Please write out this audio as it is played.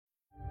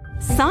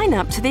Sign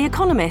up to The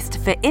Economist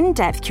for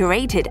in-depth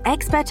curated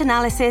expert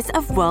analysis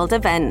of world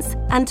events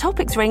and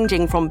topics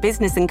ranging from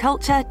business and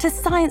culture to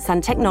science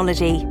and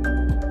technology.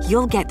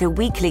 You'll get the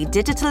weekly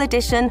digital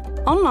edition,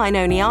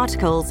 online-only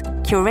articles,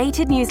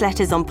 curated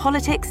newsletters on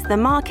politics, the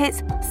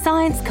markets,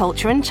 science,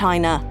 culture and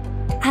China,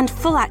 and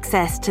full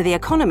access to The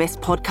Economist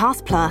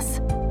Podcast Plus.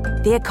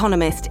 The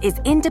Economist is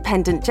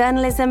independent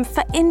journalism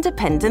for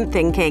independent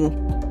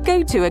thinking.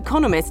 Go to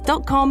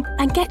economist.com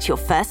and get your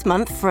first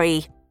month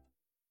free.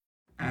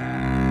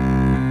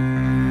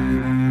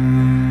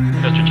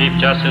 Mr. Chief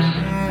Justice.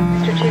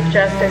 Mr. Chief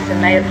Justice,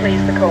 and may it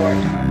please the court.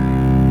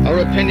 Our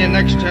opinion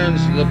next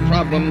turns to the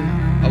problem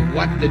of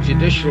what the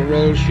judicial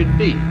role should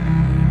be.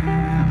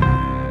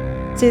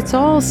 It's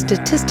all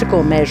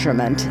statistical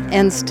measurement,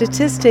 and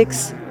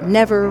statistics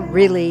never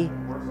really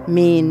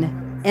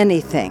mean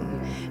anything.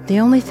 The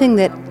only thing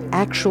that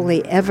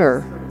actually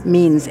ever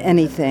means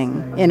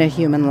anything in a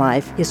human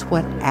life is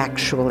what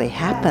actually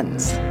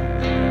happens.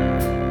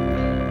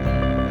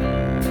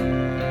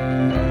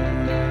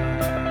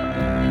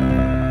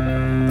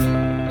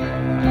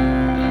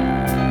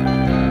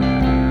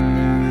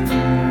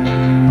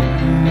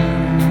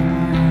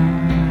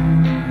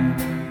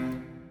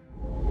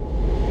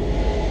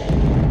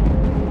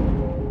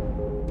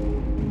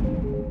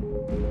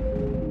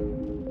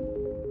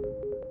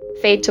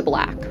 Fade to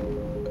black.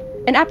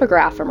 An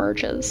epigraph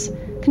emerges.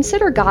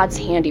 Consider God's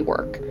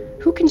handiwork.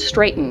 Who can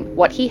straighten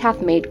what he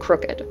hath made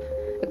crooked?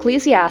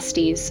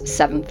 Ecclesiastes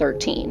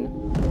 7:13.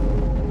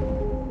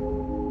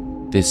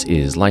 This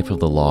is Life of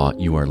the Law.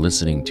 You are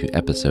listening to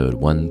episode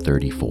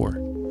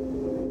 134.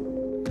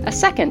 A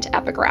second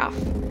epigraph.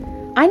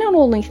 I not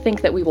only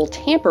think that we will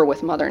tamper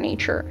with Mother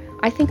Nature,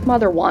 I think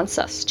Mother wants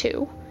us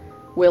to.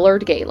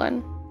 Willard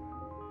Galen.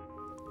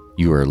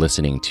 You are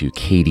listening to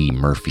Katie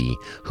Murphy,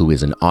 who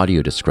is an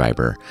audio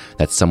describer.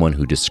 That's someone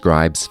who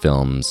describes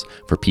films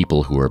for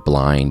people who are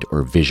blind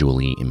or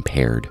visually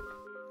impaired.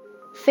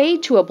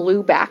 Fade to a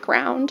blue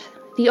background.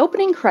 The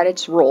opening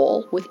credits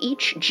roll with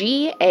each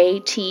G, A,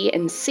 T,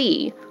 and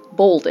C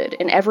bolded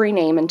in every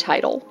name and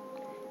title.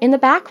 In the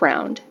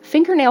background,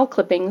 fingernail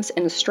clippings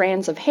and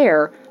strands of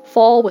hair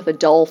fall with a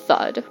dull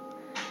thud.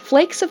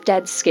 Flakes of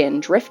dead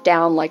skin drift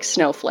down like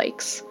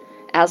snowflakes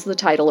as the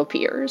title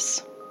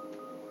appears.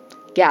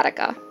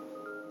 Gattaca.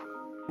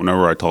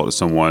 Whenever I talk to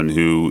someone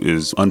who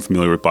is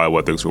unfamiliar with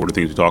bioethics or what the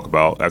things we talk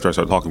about, after I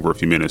start talking for a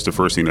few minutes, the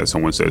first thing that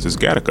someone says is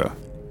Gattaca.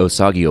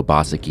 Osagie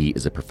Obaseki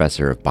is a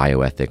professor of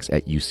bioethics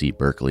at UC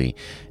Berkeley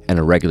and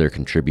a regular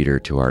contributor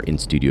to our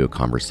in-studio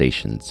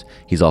conversations.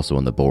 He's also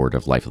on the board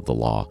of Life of the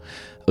Law.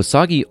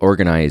 Osagie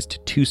organized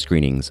 2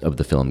 screenings of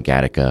the film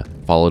Gattaca,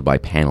 followed by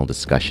panel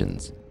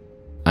discussions.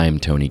 I'm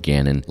Tony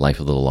Gannon, Life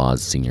of the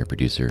Law's senior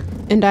producer.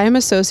 And I am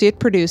associate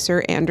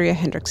producer Andrea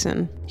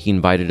Hendrickson. He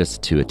invited us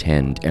to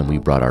attend, and we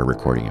brought our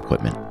recording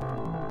equipment.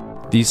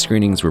 These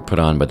screenings were put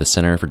on by the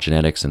Center for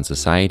Genetics and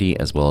Society,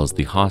 as well as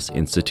the Haas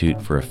Institute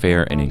for a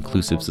Fair and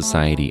Inclusive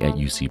Society at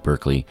UC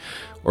Berkeley,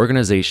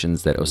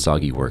 organizations that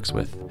Osagie works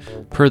with.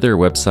 Per their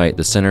website,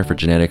 the Center for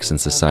Genetics and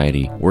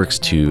Society works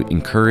to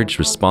encourage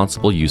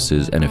responsible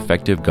uses and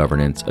effective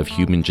governance of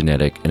human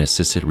genetic and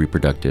assisted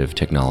reproductive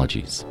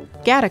technologies.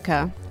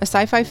 Gattaca, a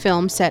sci-fi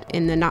film set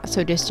in the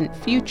not-so-distant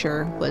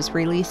future, was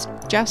released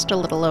just a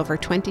little over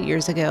 20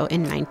 years ago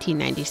in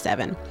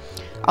 1997.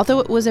 Although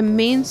it was a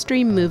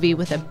mainstream movie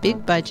with a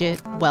big budget,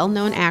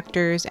 well-known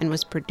actors, and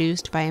was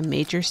produced by a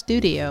major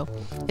studio,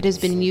 it has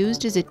been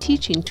used as a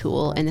teaching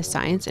tool in the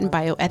science and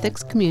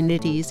bioethics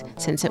communities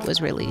since it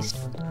was released.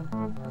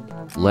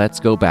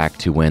 Let's go back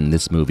to when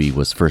this movie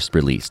was first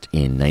released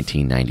in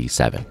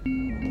 1997.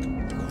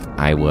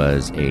 I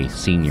was a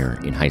senior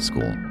in high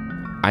school.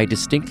 I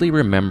distinctly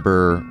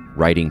remember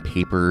writing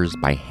papers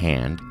by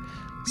hand,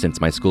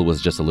 since my school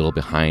was just a little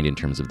behind in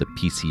terms of the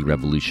PC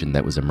revolution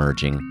that was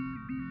emerging.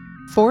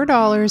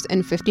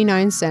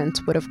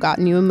 $4.59 would have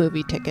gotten you a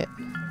movie ticket.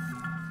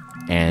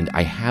 And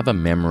I have a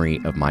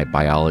memory of my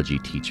biology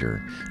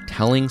teacher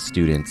telling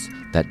students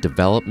that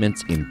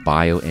developments in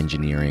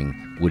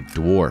bioengineering would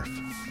dwarf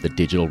the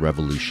digital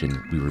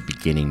revolution we were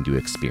beginning to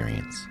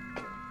experience.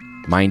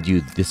 Mind you,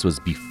 this was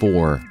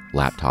before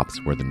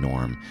laptops were the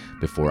norm,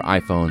 before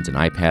iPhones and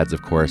iPads,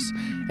 of course.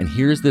 And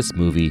here's this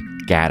movie,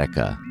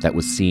 Gattaca, that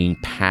was seeing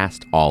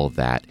past all of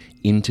that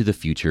into the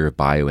future of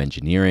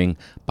bioengineering,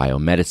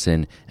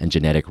 biomedicine, and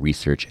genetic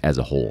research as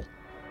a whole.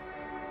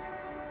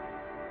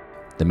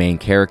 The main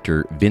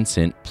character,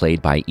 Vincent,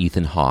 played by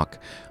Ethan Hawke,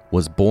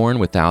 was born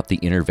without the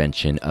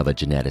intervention of a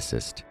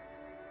geneticist.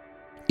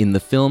 In the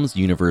film's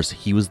universe,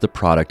 he was the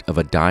product of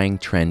a dying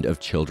trend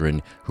of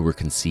children who were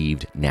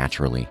conceived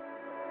naturally.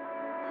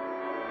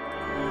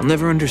 I'll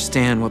never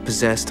understand what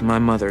possessed my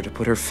mother to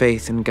put her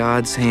faith in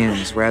God's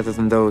hands rather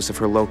than those of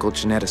her local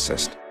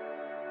geneticist.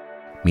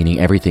 Meaning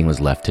everything was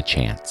left to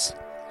chance.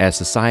 As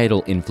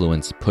societal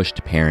influence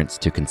pushed parents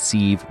to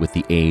conceive with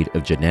the aid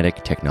of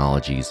genetic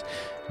technologies,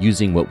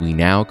 using what we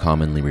now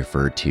commonly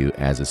refer to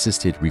as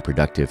assisted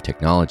reproductive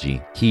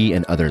technology, he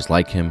and others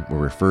like him were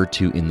referred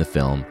to in the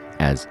film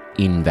as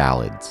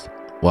invalids.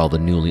 while the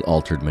newly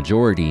altered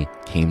majority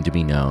came to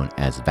be known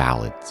as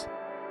valids.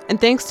 And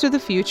thanks to the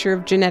future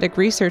of genetic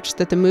research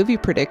that the movie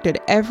predicted,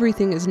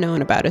 everything is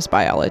known about his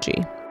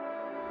biology.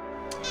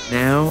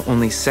 Now,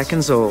 only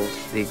seconds old,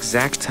 the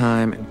exact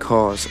time and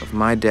cause of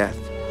my death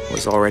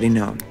was already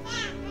known.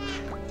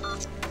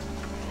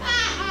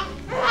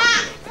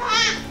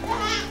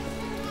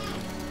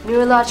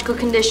 Neurological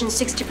condition,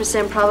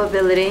 60%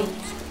 probability.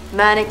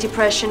 Manic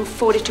depression,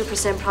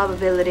 42%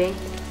 probability.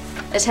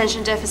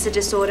 Attention deficit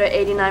disorder,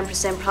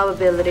 89%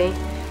 probability.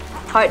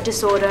 Heart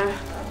disorder,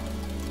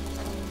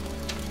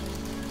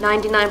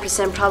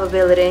 99%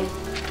 probability.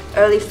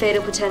 Early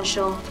fatal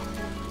potential.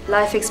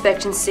 Life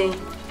expectancy,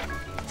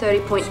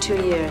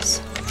 30.2 years.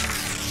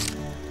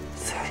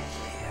 30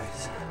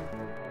 years.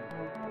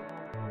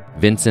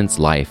 Vincent's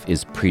life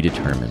is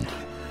predetermined.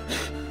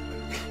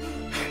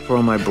 For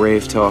all my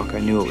brave talk, I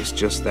knew it was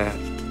just that.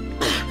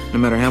 No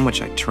matter how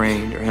much I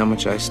trained or how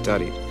much I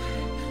studied,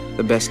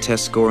 the best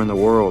test score in the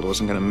world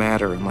wasn't going to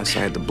matter unless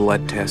I had the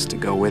blood test to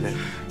go with it.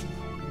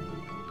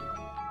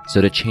 So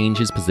to change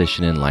his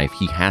position in life,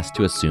 he has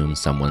to assume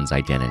someone's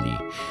identity,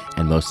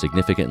 and most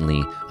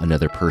significantly,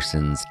 another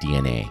person's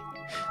DNA,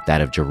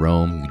 that of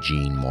Jerome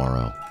Eugene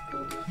Morrow.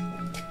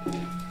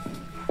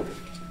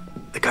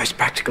 The guy's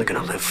practically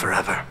going to live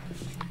forever.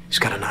 He's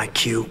got an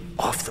IQ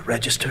off the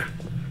register.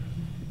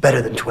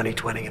 Better than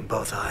 20/20 in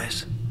both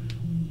eyes.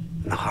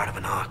 In the heart of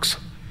an ox.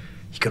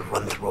 He could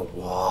run through a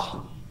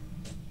wall.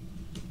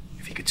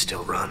 If he could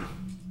still run.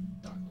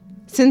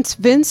 Since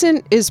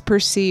Vincent is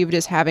perceived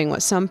as having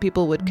what some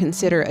people would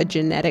consider a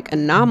genetic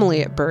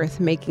anomaly at birth,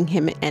 making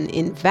him an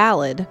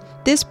invalid,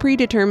 this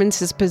predetermines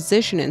his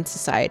position in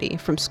society,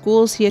 from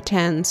schools he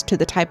attends to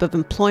the type of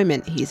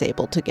employment he's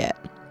able to get.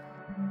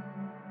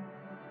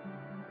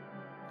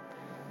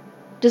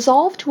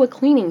 Dissolved to a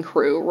cleaning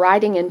crew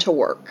riding into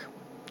work.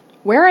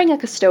 Wearing a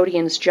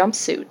custodian's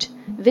jumpsuit,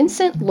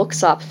 Vincent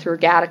looks up through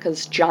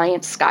Gattaca's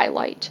giant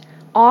skylight,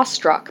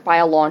 awestruck by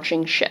a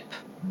launching ship.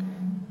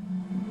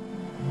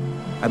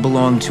 I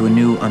belong to a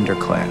new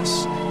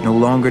underclass, no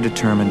longer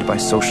determined by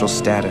social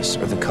status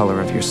or the color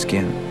of your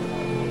skin.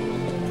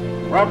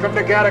 Welcome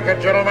to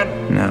Gattaca,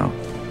 gentlemen. No,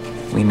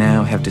 we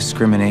now have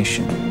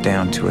discrimination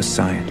down to a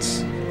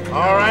science.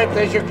 All right,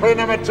 there's your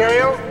cleaner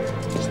material.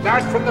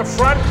 Start from the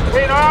front,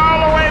 clean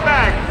all the way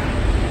back.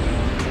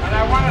 And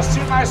I want to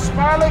see my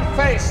smiling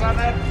face on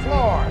that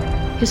floor.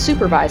 His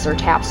supervisor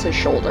taps his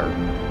shoulder.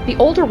 The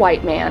older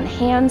white man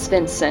hands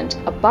Vincent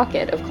a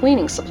bucket of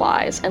cleaning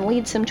supplies and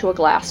leads him to a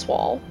glass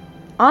wall.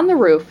 On the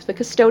roof, the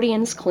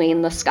custodians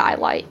clean the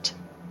skylight.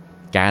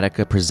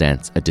 Gattaca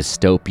presents a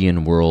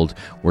dystopian world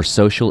where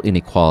social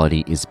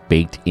inequality is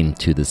baked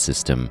into the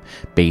system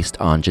based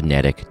on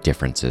genetic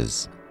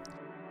differences.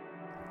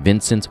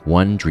 Vincent's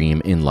one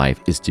dream in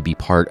life is to be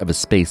part of a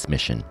space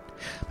mission,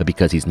 but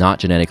because he's not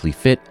genetically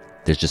fit,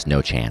 there's just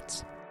no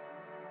chance.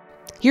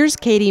 Here's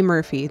Katie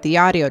Murphy, the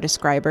audio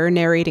describer,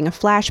 narrating a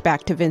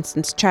flashback to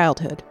Vincent's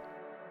childhood.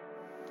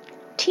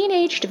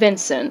 Teenaged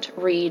Vincent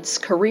reads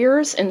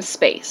Careers in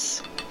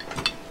Space.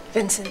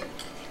 Vincent.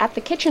 At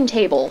the kitchen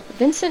table,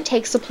 Vincent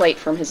takes a plate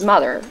from his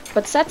mother,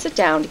 but sets it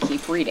down to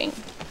keep reading.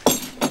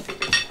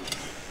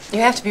 You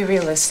have to be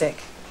realistic.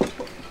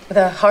 With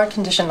a heart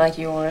condition like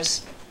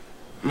yours.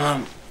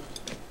 Mom,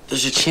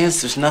 there's a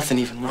chance there's nothing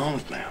even wrong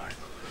with my heart.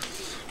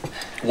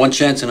 1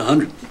 chance in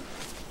 100.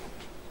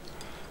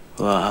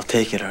 Well, I'll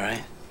take it, all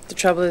right? The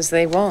trouble is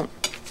they won't.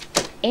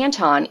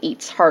 Anton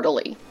eats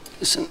heartily.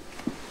 Listen,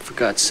 for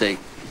God's sake,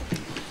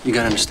 you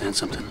gotta understand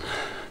something.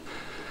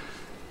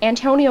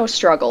 Antonio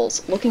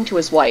struggles, looking to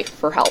his wife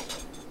for help.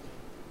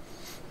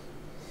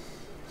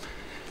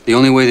 The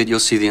only way that you'll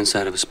see the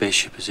inside of a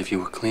spaceship is if you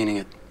were cleaning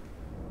it.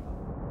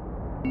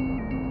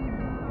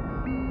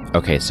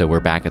 Okay, so we're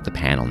back at the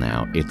panel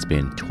now. It's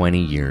been 20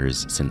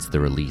 years since the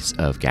release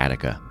of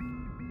Gattaca.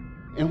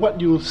 And what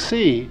you'll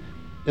see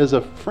is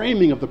a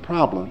framing of the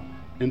problem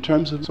in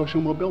terms of social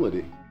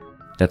mobility.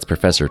 That's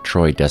Professor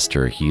Troy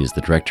Dester. He is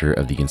the director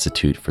of the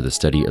Institute for the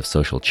Study of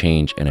Social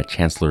Change and a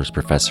Chancellor's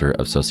Professor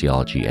of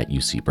Sociology at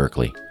UC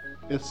Berkeley.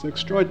 It's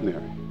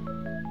extraordinary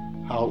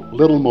how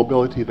little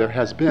mobility there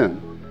has been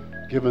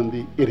given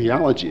the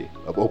ideology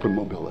of open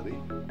mobility.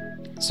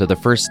 So the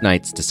first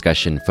night's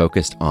discussion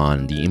focused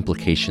on the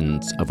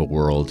implications of a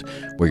world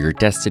where your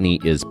destiny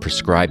is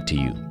prescribed to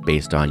you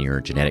based on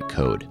your genetic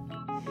code.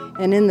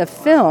 And in the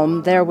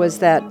film, there was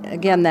that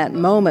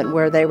moment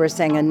where they were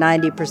saying a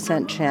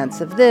 90% chance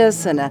of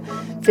this and a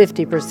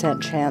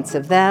 50% chance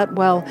of that.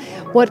 Well,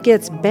 what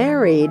gets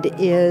buried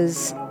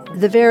is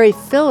the very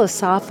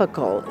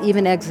philosophical,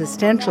 even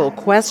existential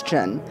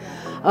question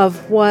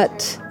of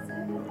what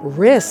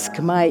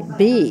risk might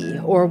be,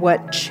 or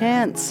what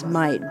chance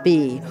might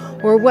be,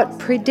 or what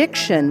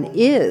prediction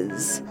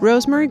is.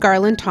 Rosemary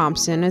Garland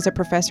Thompson is a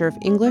professor of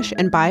English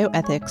and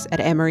bioethics at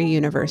Emory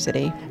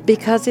University.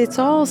 Because it's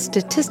all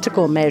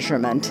statistical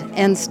measurement,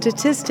 and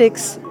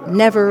statistics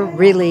never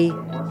really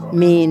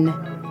mean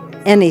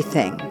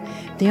anything.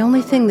 The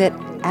only thing that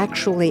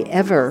actually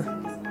ever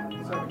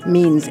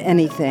means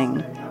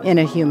anything in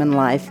a human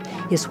life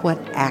is what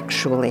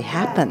actually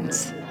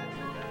happens.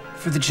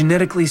 For the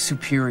genetically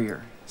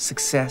superior,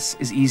 success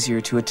is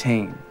easier to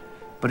attain,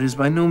 but it is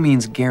by no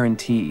means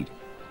guaranteed.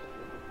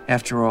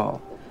 After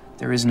all,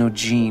 there is no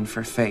gene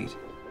for fate.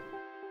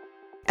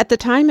 At the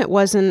time, it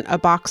wasn't a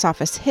box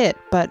office hit,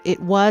 but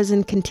it was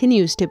and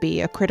continues to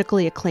be a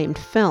critically acclaimed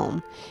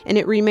film, and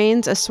it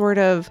remains a sort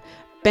of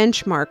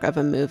benchmark of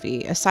a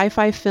movie, a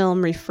sci-fi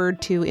film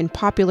referred to in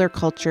popular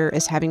culture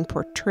as having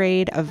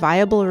portrayed a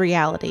viable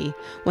reality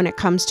when it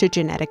comes to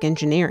genetic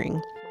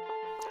engineering.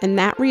 And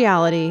that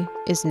reality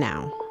is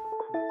now.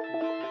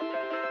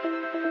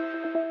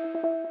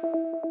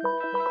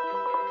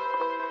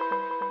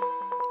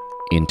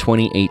 In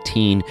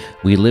 2018,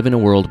 we live in a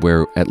world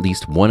where at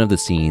least one of the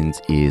scenes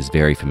is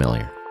very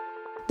familiar.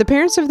 The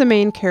parents of the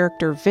main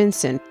character,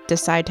 Vincent,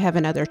 decide to have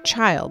another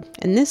child,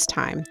 and this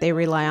time they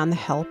rely on the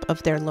help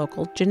of their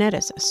local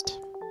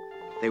geneticist.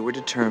 They were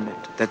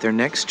determined that their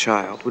next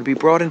child would be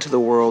brought into the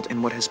world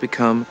in what has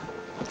become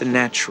the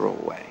natural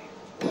way.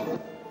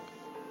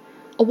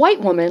 A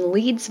white woman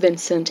leads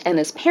Vincent and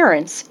his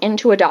parents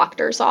into a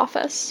doctor's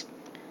office.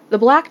 The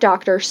black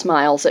doctor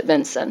smiles at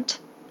Vincent.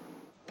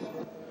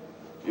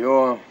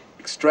 Your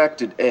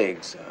extracted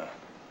eggs,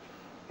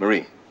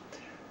 Marie,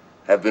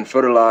 have been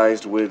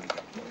fertilized with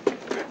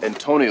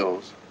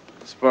Antonio's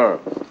sperm.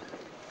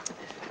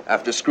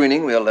 After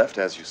screening, we are left,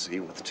 as you see,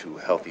 with 2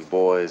 healthy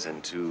boys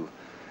and 2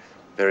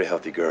 very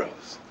healthy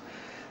girls.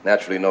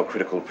 Naturally, no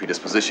critical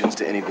predispositions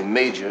to any of the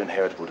major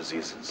inheritable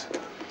diseases.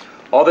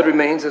 All that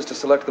remains is to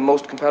select the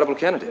most compatible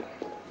candidate.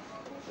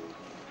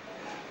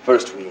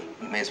 First, we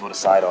may as well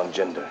decide on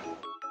gender.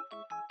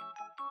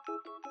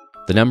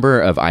 The number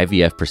of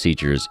IVF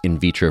procedures, in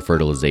vitro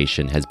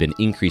fertilization, has been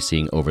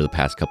increasing over the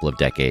past couple of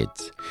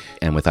decades.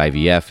 And with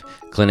IVF,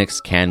 clinics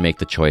can make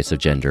the choice of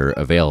gender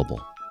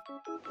available.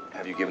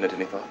 Have you given it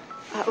any thought?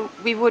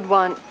 We would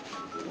want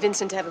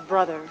Vincent to have a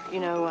brother,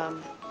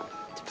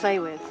 to play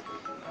with.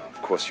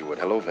 Of course you would.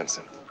 Hello,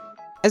 Vincent.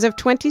 As of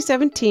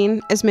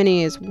 2017, as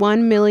many as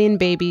 1 million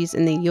babies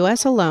in the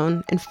U.S.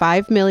 alone and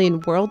 5 million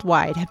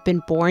worldwide have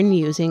been born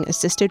using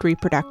assisted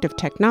reproductive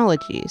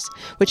technologies,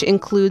 which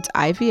includes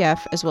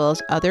IVF as well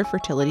as other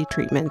fertility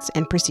treatments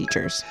and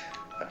procedures.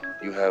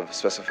 You have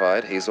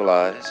specified hazel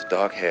eyes,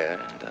 dark hair,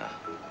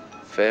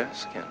 and fair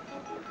skin.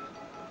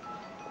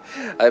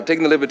 I have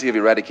taken the liberty of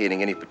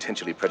eradicating any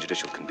potentially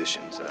prejudicial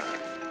conditions,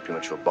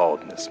 premature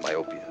baldness,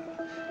 myopia,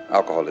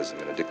 alcoholism,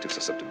 and addictive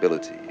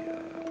susceptibility,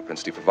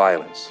 propensity for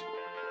violence.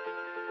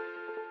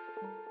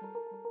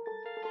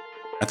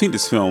 I think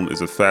this film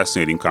is a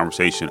fascinating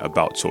conversation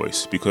about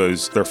choice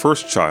because their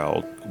first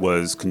child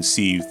was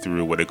conceived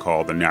through what they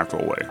call the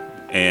natural way.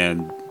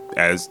 And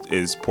as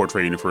is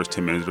portrayed in the first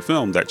 10 minutes of the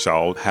film, that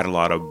child had a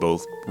lot of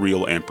both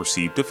real and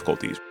perceived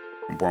difficulties.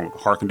 Born with a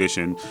heart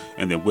condition,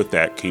 and then with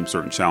that came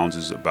certain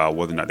challenges about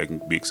whether or not they can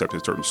be accepted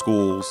in certain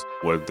schools,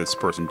 whether this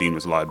person deemed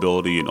as a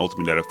liability, and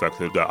ultimately that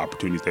affected the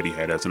opportunities that he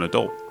had as an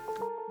adult.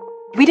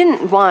 We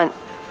didn't want,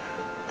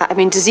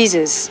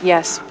 diseases,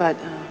 yes, but...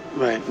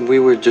 Right. We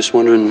were just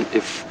wondering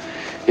if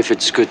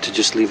it's good to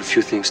just leave a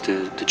few things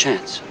to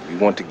chance. We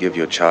want to give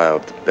your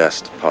child the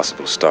best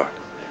possible start.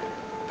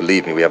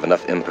 Believe me, we have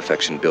enough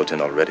imperfection built in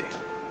already.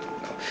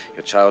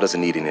 Your child doesn't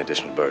need any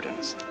additional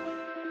burdens.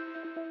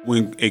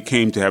 When it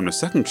came to having a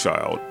second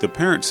child, the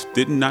parents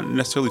did not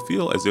necessarily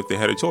feel as if they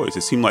had a choice.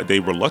 It seemed like they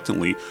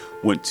reluctantly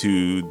went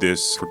to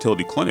this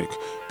fertility clinic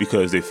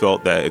because they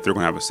felt that if they're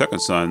going to have a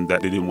second son,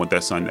 that they didn't want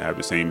that son to have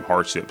the same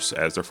hardships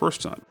as their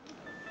first son.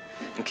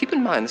 And keep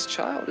in mind, this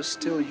child is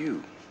still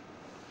you.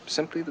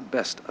 Simply the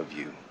best of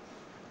you.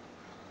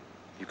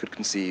 You could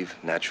conceive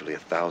naturally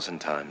 1,000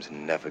 times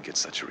and never get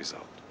such a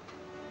result.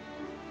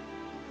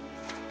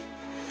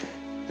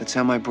 That's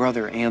how my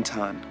brother,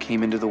 Anton,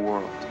 came into the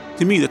world.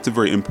 To me, that's a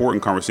very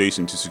important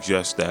conversation to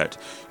suggest that,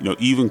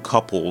 even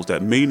couples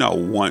that may not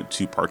want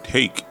to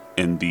partake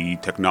in the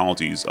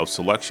technologies of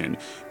selection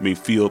may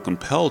feel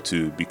compelled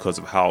to because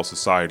of how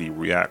society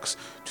reacts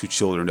to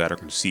children that are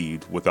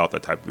conceived without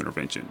that type of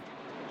intervention.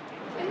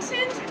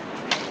 Vincent?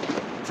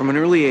 From an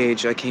early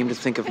age, I came to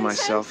think of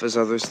myself as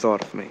others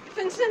thought of me.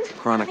 Vincent?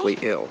 Chronically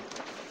ill.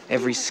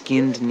 Every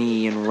skinned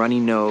knee and runny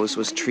nose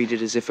was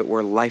treated as if it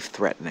were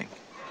life-threatening.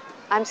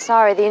 I'm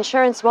sorry, the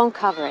insurance won't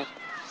cover it.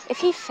 If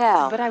he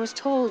fell... But I was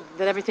told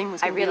that everything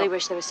was... I really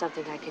wish there was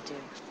something I could do.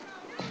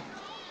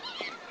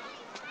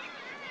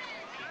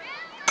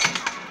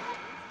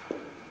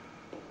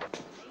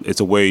 It's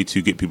a way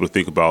to get people to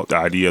think about the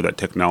idea that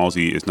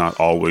technology is not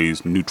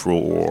always neutral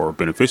or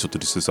beneficial to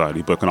the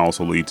society, but can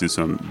also lead to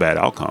some bad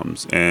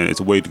outcomes. And it's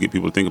a way to get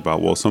people to think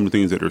about, well, some of the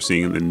things that are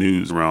seeing in the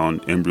news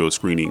around embryo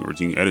screening or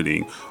gene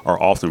editing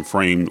are often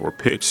framed or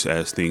pitched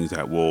as things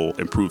that will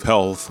improve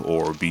health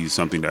or be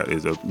something that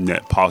is a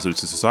net positive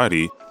to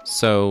society.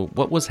 So,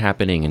 what was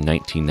happening in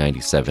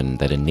 1997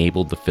 that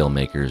enabled the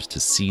filmmakers to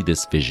see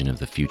this vision of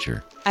the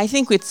future? I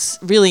think it's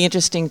really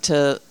interesting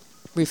to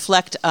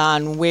reflect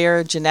on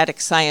where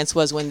genetic science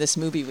was when this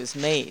movie was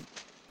made.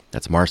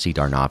 That's Marcy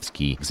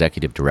Darnofsky,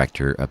 Executive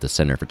Director of the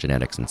Center for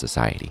Genetics and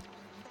Society.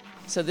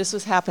 So this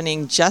was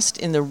happening just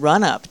in the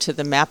run-up to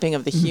the mapping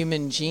of the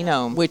human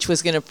genome, which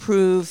was going to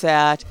prove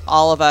that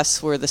all of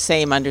us were the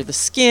same under the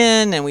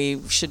skin, and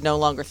we should no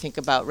longer think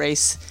about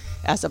race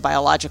as a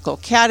biological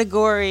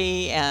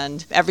category,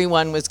 and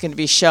everyone was going to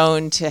be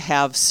shown to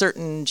have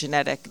certain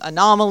genetic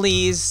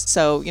anomalies.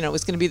 So, it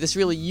was going to be this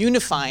really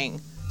unifying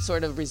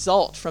sort of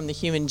result from the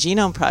Human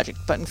Genome Project.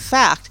 But in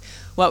fact,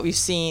 what we've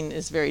seen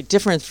is very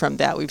different from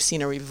that. We've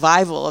seen a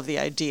revival of the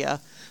idea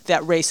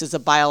that race is a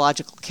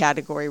biological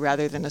category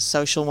rather than a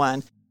social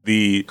one.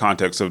 The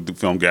context of the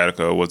film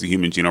Gattaca was the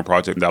Human Genome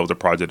Project. That was a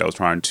project that was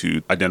trying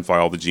to identify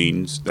all the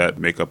genes that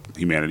make up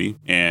humanity.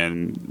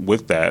 And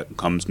with that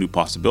comes new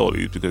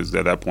possibilities, because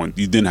at that point,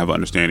 you didn't have an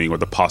understanding or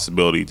the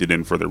possibility to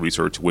then further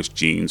research which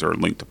genes are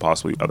linked to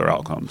possibly other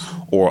outcomes,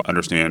 or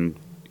understand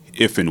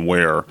if and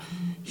where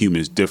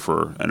humans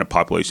differ on a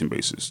population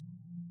basis.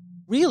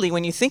 Really,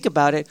 when you think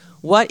about it,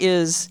 what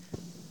is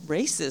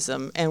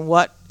racism and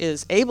what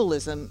is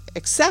ableism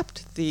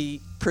except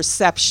the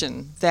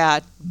perception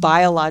that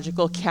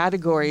biological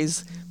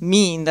categories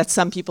mean that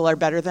some people are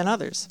better than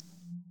others?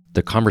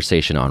 The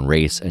conversation on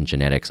race and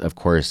genetics, of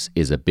course,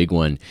 is a big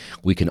one.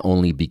 We can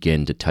only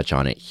begin to touch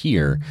on it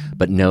here,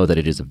 but know that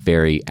it is a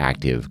very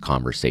active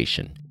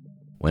conversation.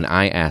 When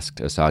I asked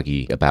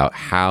Osagie about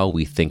how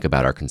we think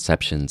about our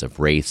conceptions of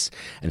race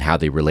and how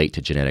they relate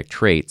to genetic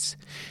traits,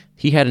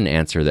 he had an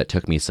answer that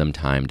took me some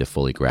time to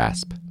fully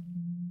grasp.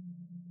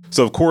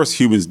 So, of course,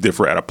 humans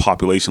differ at a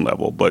population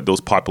level, but those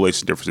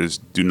population differences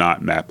do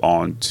not map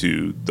on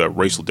to the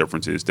racial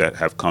differences that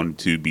have come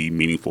to be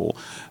meaningful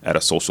at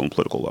a social and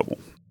political level.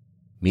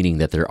 Meaning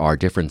that there are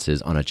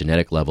differences on a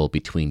genetic level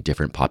between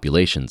different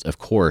populations, of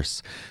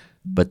course,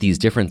 but these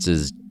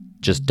differences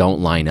just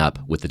don't line up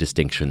with the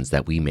distinctions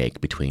that we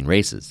make between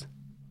races.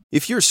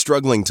 If you're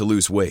struggling to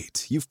lose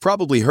weight, you've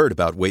probably heard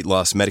about weight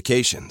loss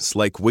medications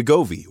like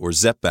Wegovy or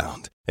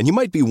Zepbound, and you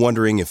might be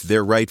wondering if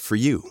they're right for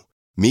you.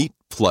 Meet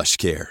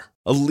PlushCare,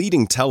 a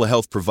leading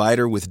telehealth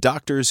provider with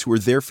doctors who are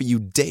there for you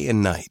day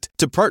and night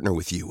to partner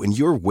with you in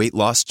your weight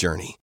loss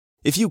journey.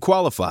 If you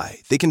qualify,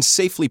 they can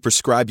safely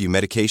prescribe you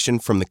medication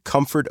from the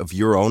comfort of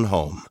your own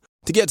home.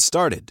 To get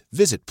started,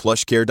 visit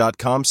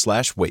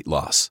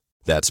plushcare.com/weightloss.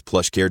 That's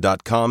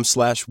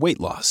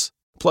plushcare.com/weightloss.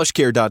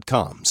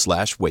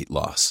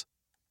 plushcare.com/weightloss.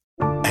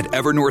 At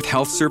Evernorth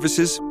Health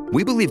Services,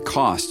 we believe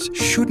costs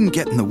shouldn't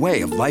get in the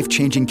way of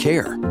life-changing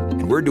care,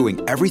 and we're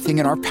doing everything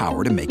in our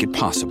power to make it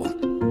possible.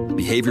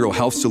 Behavioral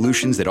health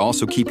solutions that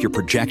also keep your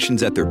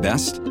projections at their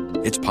best?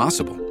 It's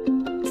possible.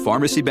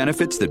 Pharmacy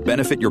benefits that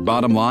benefit your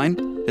bottom line?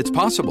 It's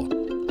possible.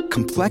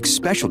 Complex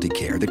specialty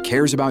care that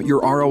cares about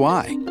your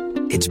ROI?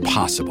 It's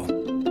possible.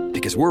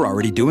 Because we're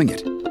already doing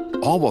it.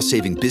 All while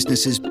saving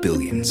businesses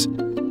billions.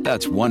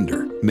 That's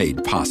Wonder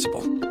made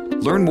possible.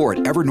 Learn more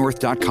at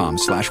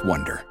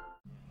evernorth.com/wonder.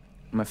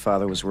 My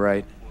father was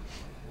right.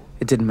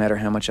 It didn't matter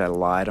how much I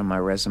lied on my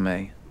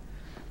resume.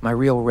 My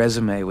real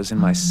resume was in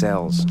my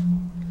cells.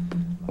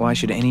 Why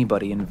should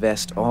anybody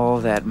invest all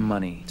that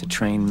money to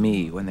train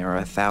me when there are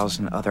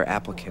 1,000 other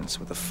applicants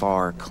with a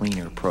far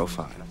cleaner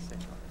profile?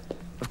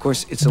 Of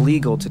course, it's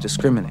illegal to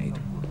discriminate.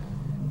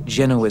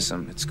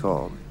 Genoism, it's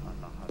called.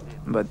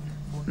 But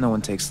no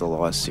one takes the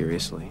laws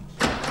seriously.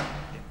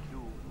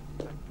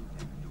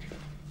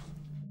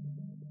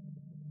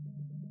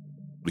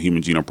 The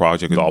Human Genome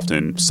Project is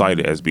often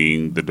cited as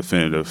being the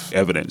definitive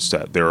evidence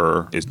that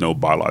there is no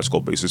biological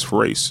basis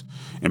for race,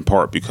 in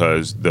part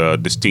because the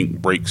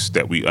distinct breaks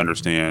that we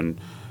understand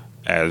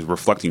as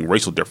reflecting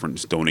racial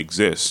difference don't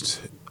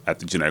exist at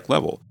the genetic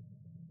level.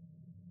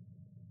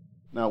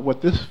 Now,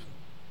 what this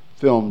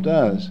film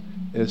does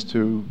is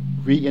to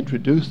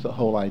reintroduce the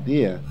whole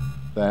idea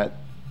that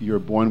you're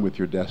born with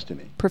your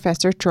destiny.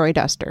 Professor Troy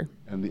Duster.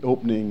 And the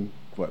opening,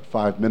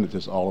 5 minutes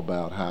is all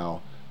about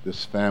how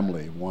this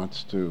family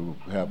wants to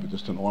have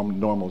just a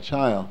normal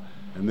child,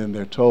 and then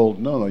they're told,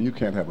 no, you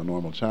can't have a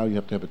normal child. You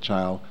have to have a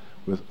child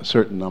with a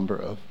certain number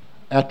of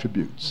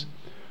attributes.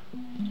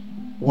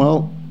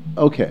 Well,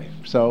 okay,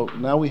 so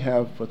now we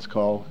have what's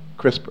called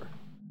CRISPR.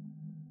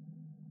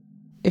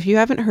 If you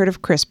haven't heard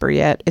of CRISPR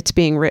yet, it's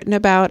being written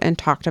about and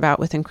talked about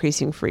with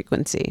increasing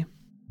frequency.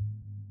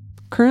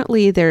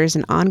 Currently, there is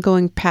an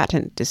ongoing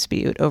patent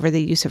dispute over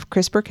the use of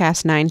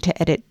CRISPR-Cas9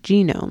 to edit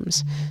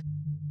genomes.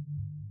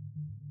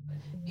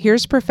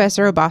 Here's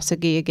Professor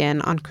Obasogie again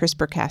on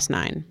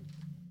CRISPR-Cas9.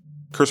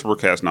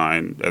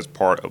 CRISPR-Cas9 as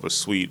part of a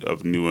suite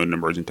of new and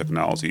emerging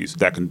technologies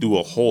that can do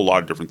a whole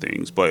lot of different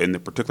things. But in the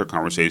particular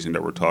conversation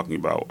that we're talking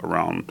about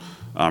around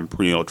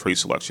prenatal trait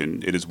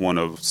selection, it is one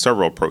of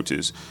several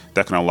approaches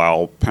that can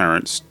allow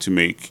parents to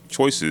make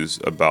choices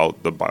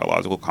about the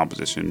biological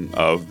composition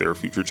of their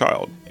future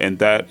child. And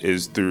that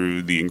is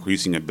through the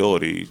increasing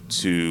ability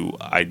to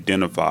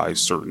identify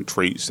certain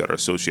traits that are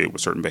associated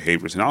with certain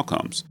behaviors and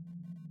outcomes.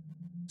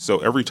 So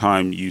every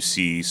time you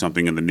see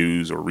something in the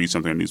news or read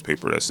something in a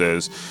newspaper that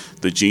says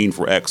the gene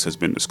for X has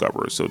been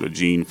discovered, so the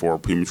gene for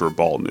premature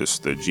baldness,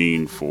 the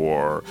gene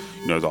for,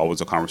 there's always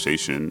a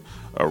conversation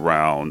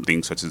around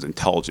things such as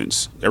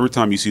intelligence. Every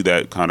time you see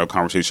that kind of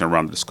conversation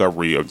around the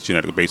discovery of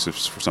genetic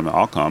basis for some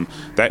outcome,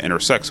 that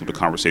intersects with the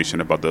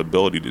conversation about the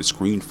ability to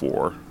screen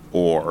for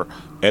or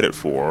edit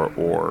for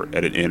or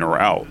edit in or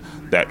out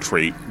that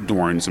trait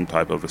during some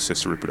type of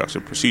assisted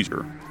reproductive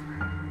procedure.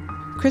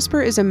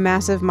 CRISPR is a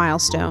massive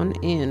milestone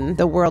in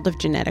the world of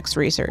genetics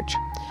research.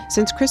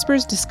 Since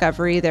CRISPR's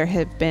discovery, there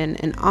have been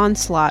an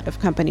onslaught of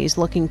companies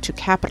looking to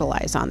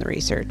capitalize on the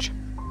research.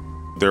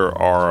 There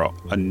are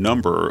a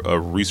number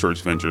of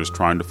research ventures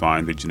trying to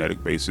find the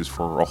genetic basis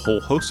for a whole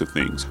host of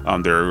things.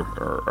 There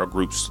are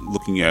groups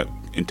looking at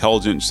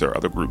intelligence, there are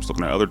other groups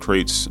looking at other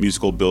traits,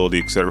 musical ability,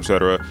 et cetera, et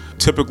cetera.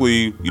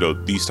 Typically,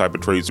 these type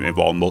of traits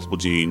involve multiple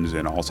genes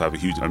and also have a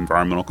huge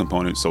environmental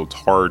component, so it's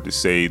hard to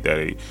say that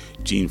a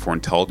gene for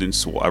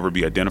intelligence will ever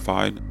be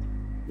identified.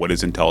 What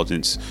is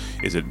intelligence?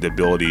 Is it the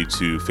ability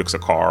to fix a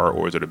car,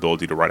 or is it the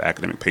ability to write an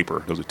academic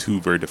paper? Those are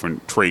two very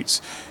different traits,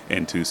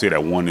 and to say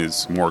that one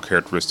is more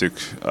characteristic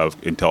of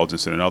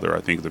intelligence than another,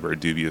 I think is a very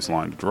dubious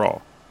line to draw.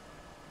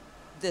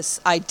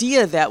 This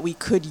idea that we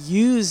could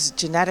use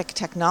genetic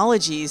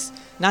technologies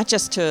not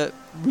just to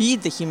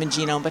read the human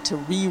genome, but to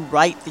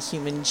rewrite the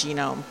human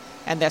genome,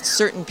 and that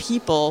certain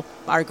people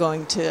are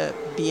going to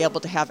be able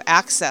to have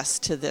access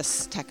to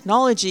this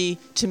technology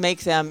to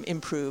make them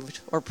improved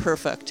or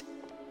perfect.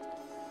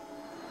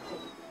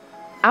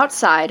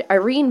 Outside,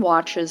 Irene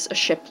watches a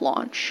ship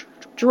launch.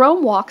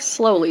 Jerome walks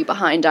slowly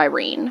behind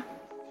Irene.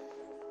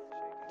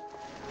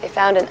 They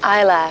found an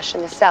eyelash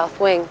in the south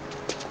wing.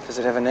 Does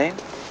it have a name?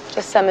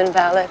 Just some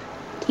invalid.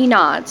 He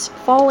nods,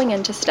 falling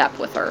into step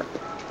with her.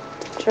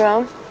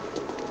 Jerome?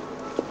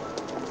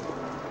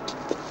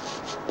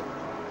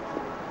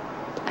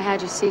 I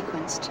had you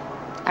sequenced.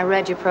 I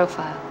read your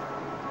profile.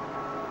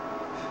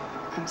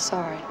 I'm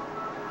sorry.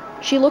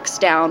 She looks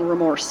down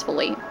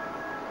remorsefully.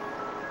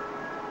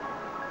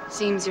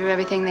 Seems you're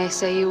everything they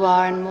say you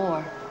are and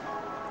more.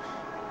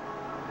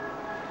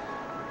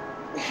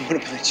 What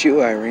about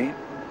you, Irene?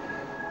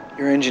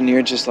 You're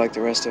engineered just like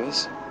the rest of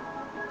us.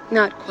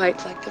 Not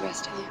quite like the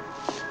rest of you.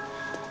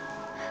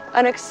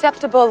 An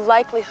acceptable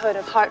likelihood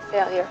of heart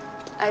failure.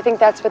 I think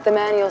that's what the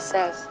manual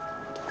says.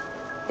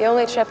 The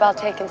only trip I'll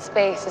take in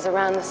space is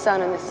around the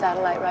sun and the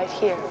satellite right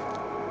here.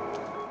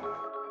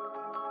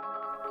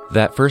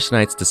 That first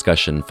night's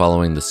discussion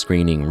following the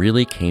screening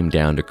really came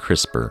down to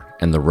CRISPR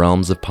and the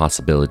realms of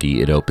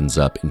possibility it opens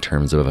up in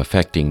terms of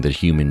affecting the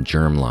human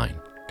germline.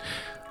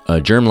 A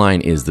germline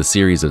is the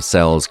series of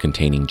cells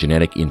containing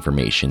genetic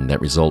information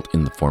that result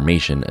in the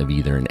formation of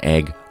either an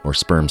egg or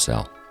sperm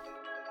cell.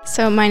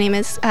 So my name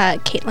is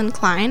Caitlin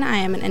Klein. I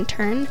am an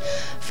intern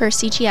for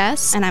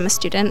CGS, and I'm a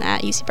student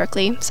at UC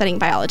Berkeley studying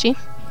biology.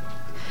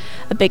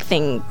 A big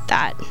thing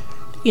that,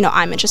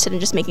 I'm interested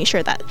in just making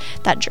sure that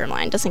that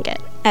germline doesn't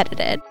get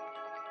edited.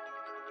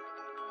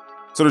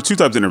 So there are two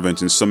types of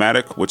interventions.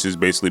 Somatic, which is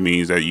basically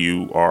means that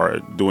you are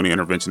doing an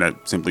intervention that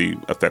simply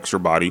affects your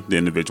body, the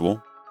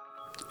individual.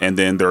 And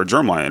then there are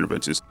germline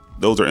interventions.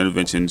 Those are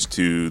interventions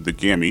to the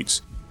gametes.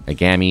 A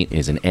gamete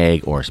is an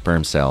egg or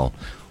sperm cell.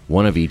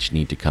 One of each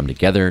need to come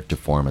together to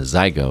form a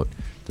zygote.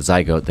 The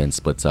zygote then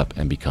splits up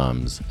and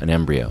becomes an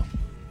embryo.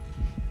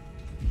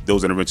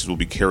 Those interventions will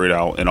be carried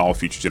out in all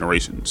future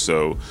generations.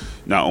 So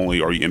not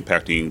only are you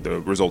impacting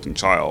the resulting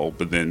child,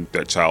 but then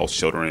that child's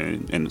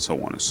children and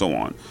so on and so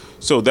on.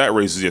 So that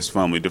raises just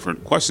fundamentally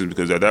different questions,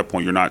 because at that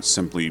point you're not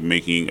simply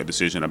making a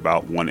decision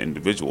about one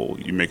individual.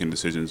 You're making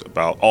decisions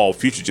about all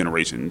future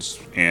generations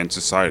and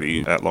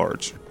society at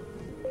large.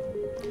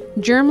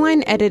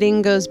 Germline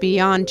editing goes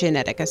beyond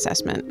genetic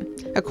assessment.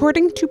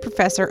 According to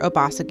Professor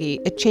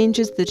Obasagi, it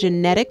changes the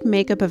genetic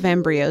makeup of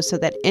embryos so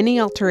that any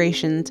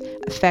alterations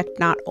affect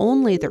not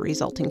only the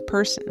resulting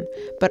person,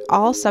 but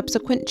all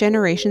subsequent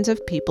generations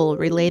of people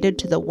related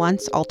to the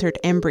once altered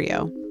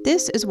embryo.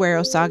 This is where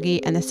Osagi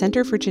and the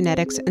Center for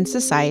Genetics and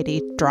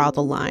Society draw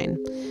the line.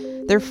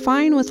 They're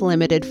fine with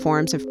limited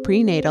forms of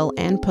prenatal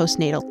and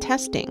postnatal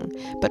testing,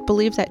 but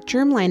believe that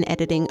germline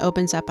editing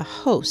opens up a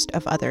host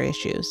of other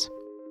issues.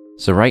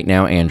 So right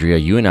now, Andrea,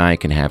 you and I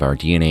can have our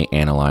DNA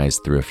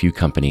analyzed through a few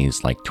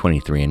companies like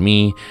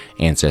 23andMe,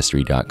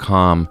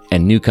 Ancestry.com,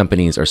 and new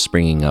companies are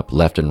springing up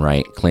left and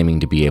right,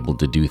 claiming to be able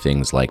to do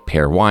things like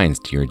pair wines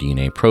to your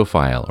DNA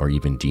profile or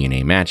even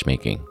DNA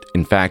matchmaking.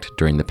 In fact,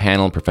 during the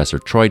panel, Professor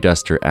Troy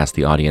Duster asked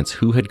the audience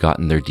who had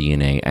gotten their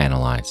DNA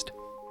analyzed.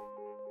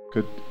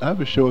 Could I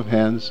have a show of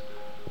hands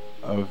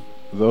of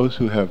those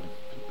who have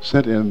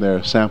sent in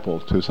their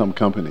sample to some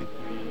company?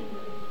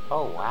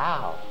 Oh,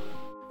 wow.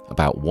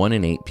 About 1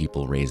 in 8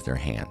 people raise their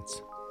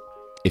hands.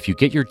 If you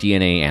get your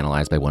DNA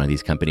analyzed by one of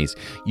these companies,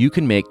 you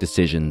can make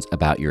decisions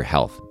about your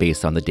health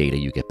based on the data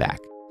you get back.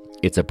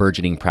 It's a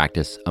burgeoning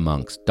practice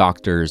amongst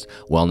doctors,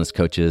 wellness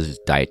coaches,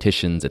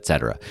 dietitians,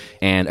 etc.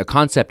 And a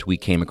concept we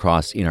came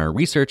across in our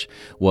research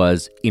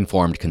was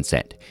informed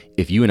consent.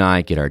 If you and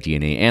I get our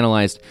DNA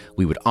analyzed,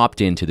 we would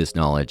opt into this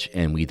knowledge,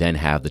 and we then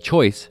have the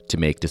choice to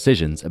make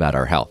decisions about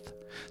our health.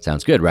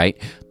 Sounds good, right?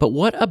 But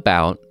what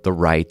about the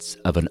rights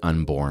of an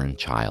unborn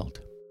child?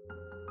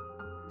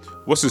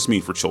 What's this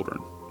mean for children?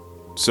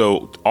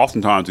 So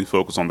oftentimes we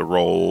focus on the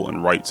role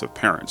and rights of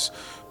parents,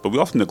 but we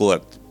often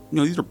neglect,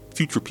 these are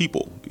future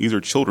people. These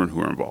are children who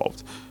are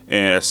involved.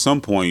 And at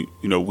some point,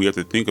 we have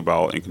to think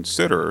about and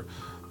consider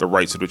the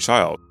rights of the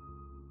child.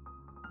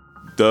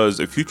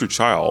 Does a future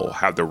child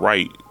have the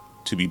right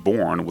to be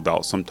born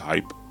without some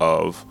type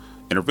of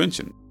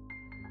intervention?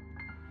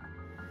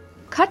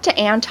 Cut to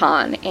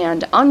Anton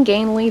and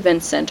ungainly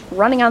Vincent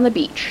running on the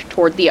beach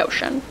toward the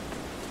ocean.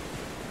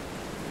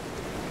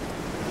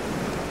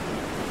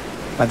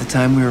 By the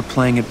time we were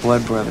playing at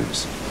Blood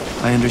Brothers,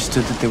 I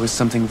understood that there was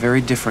something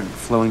very different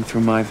flowing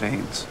through my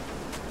veins.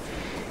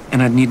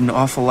 And I'd need an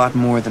awful lot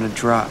more than a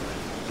drop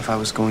if I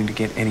was going to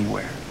get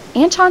anywhere.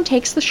 Anton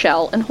takes the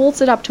shell and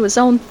holds it up to his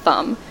own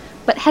thumb,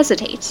 but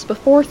hesitates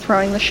before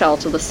throwing the shell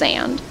to the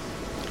sand.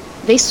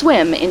 They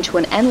swim into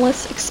an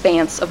endless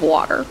expanse of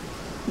water.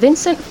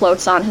 Vincent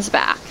floats on his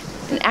back,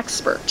 an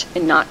expert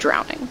in not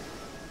drowning.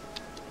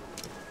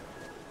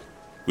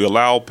 We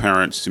allow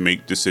parents to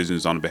make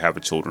decisions on behalf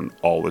of children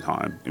all the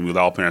time. And we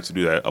allow parents to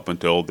do that up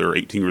until they're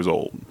 18 years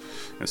old.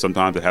 And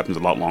sometimes it happens a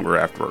lot longer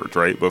afterwards,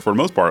 right? But for the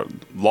most part,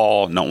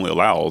 law not only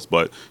allows,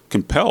 but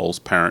compels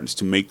parents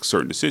to make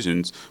certain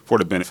decisions for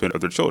the benefit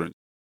of their children.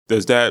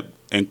 Does that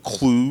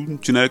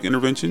include genetic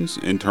interventions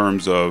in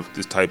terms of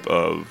this type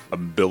of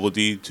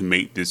ability to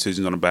make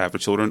decisions on behalf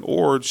of children?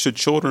 Or should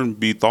children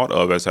be thought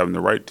of as having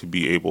the right to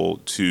be able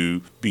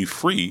to be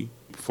free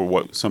for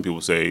what some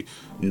people say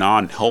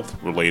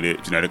non-health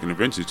related genetic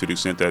interventions to the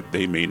extent that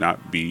they may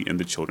not be in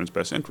the children's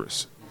best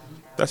interests?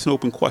 That's an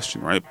open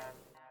question, right?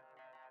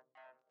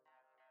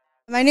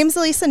 My name is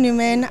Elisa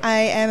Newman. I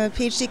am a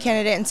PhD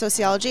candidate in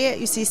sociology at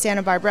UC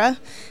Santa Barbara.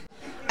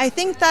 I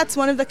think that's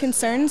one of the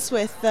concerns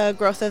with the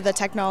growth of the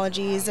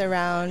technologies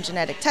around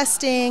genetic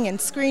testing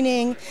and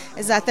screening,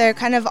 is that they're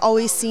kind of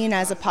always seen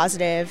as a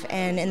positive,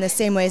 and in the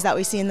same ways that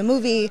we see in the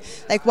movie,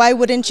 like, why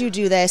wouldn't you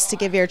do this to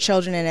give your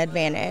children an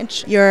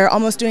advantage? You're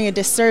almost doing a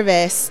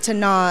disservice to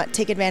not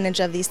take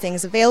advantage of these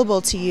things available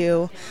to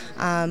you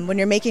when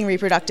you're making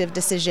reproductive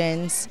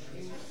decisions.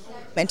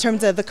 In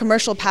terms of the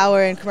commercial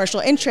power and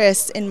commercial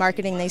interest in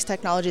marketing these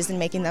technologies and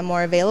making them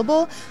more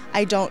available,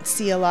 I don't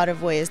see a lot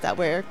of ways that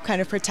we're kind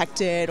of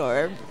protected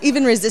or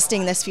even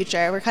resisting this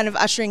future. We're kind of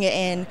ushering it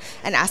in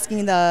and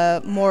asking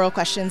the moral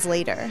questions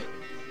later.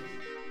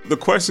 The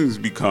questions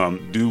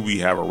become, do we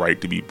have a right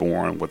to be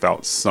born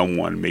without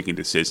someone making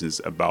decisions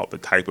about the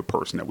type of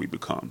person that we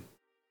become?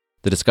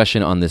 The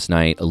discussion on this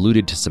night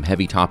alluded to some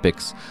heavy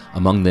topics,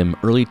 among them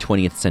early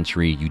 20th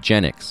century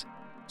eugenics.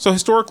 So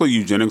historically,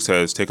 eugenics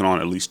has taken on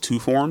at least two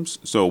forms.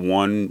 So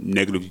one,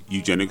 negative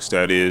eugenics,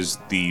 that is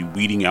the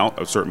weeding out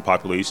of certain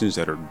populations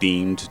that are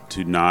deemed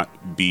to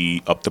not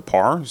be up to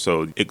par.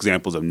 So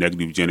examples of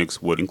negative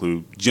eugenics would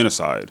include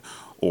genocide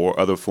or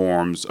other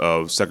forms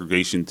of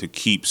segregation to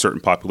keep certain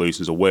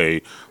populations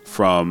away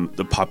from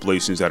the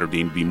populations that are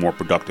deemed to be more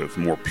productive,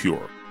 more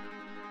pure.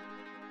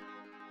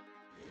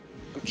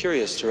 I'm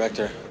curious,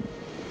 Director.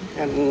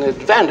 An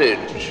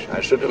advantage,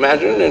 I should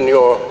imagine, in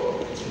your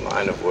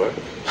line of work.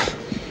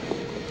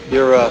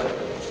 Your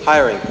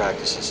hiring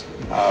practices.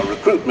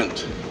 Recruitment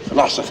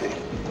philosophy.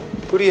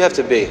 Who do you have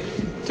to be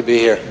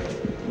here?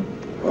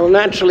 Well,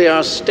 naturally,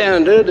 our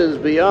standard is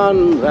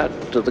beyond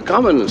that of the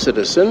common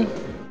citizen.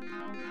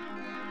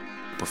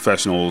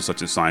 Professionals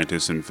such as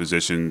scientists and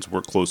physicians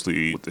work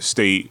closely with the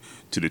state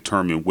to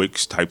determine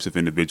which types of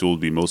individuals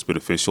would be most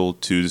beneficial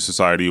to the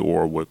society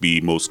or would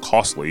be most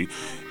costly.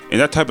 And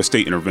that type of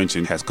state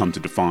intervention has come to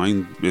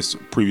define this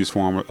previous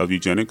form of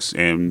eugenics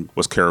and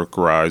was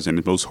characterized in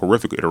the most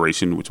horrific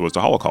iteration, which was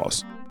the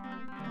Holocaust.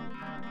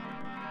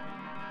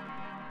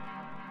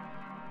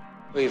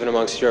 Even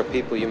amongst your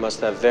people, you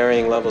must have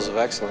varying levels of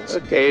excellence.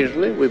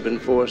 Occasionally, we've been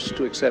forced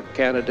to accept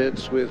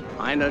candidates with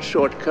minor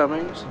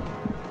shortcomings,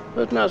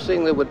 but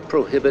nothing that would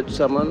prohibit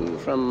someone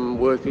from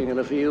working in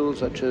a field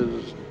such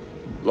as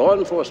law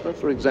enforcement,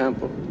 for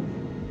example.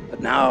 But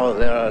now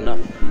there are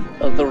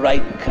enough of the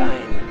right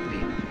kind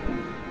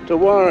to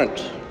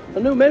warrant a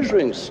new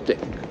measuring stick.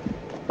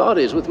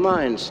 Bodies with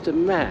minds to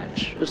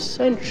match,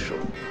 essential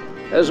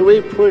as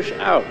we push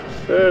out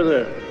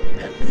further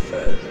and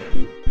further.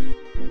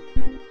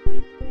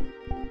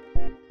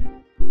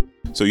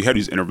 So you had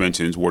these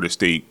interventions where the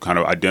state kind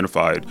of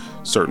identified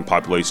certain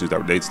populations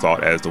that they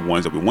thought as the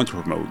ones that we want to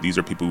promote. These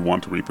are people we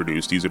want to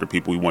reproduce. These are the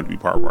people we want to be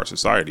part of our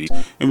society.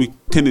 And we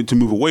tended to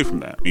move away from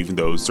that, even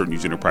though certain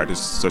eugenic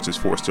practices, such as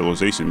forced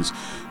sterilizations,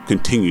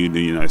 continued in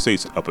the United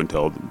States up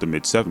until the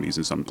mid-70s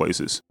in some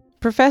places.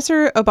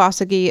 Professor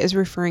Obasogie is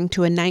referring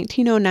to a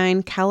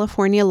 1909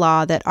 California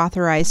law that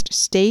authorized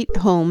state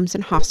homes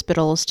and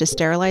hospitals to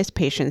sterilize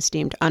patients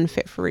deemed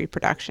unfit for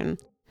reproduction.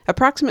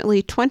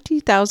 Approximately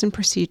 20,000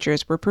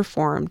 procedures were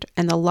performed,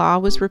 and the law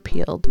was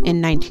repealed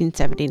in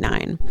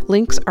 1979.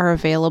 Links are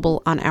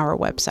available on our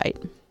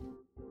website.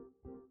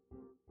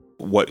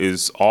 What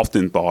is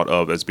often thought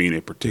of as being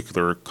a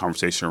particular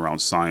conversation around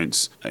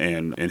science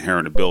and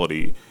inherent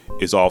ability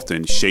is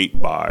often shaped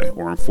by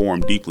or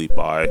informed deeply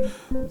by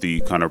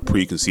the kind of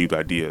preconceived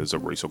ideas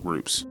of racial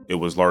groups. It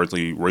was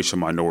largely racial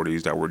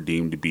minorities that were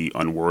deemed to be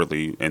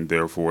unworthy, and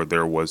therefore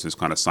there was this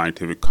kind of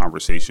scientific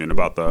conversation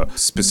about the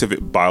specific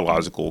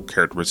biological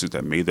characteristics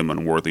that made them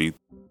unworthy.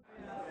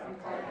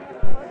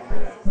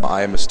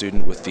 I am a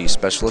student with the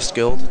Specialist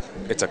Guild.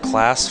 It's a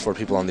class for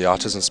people on the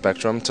autism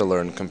spectrum to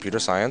learn computer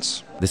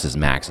science. This is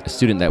Max, a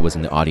student that was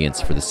in the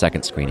audience for the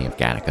second screening of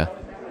Gattaca.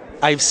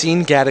 I've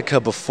seen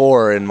Gattaca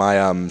before in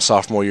my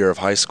sophomore year of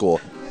high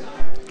school.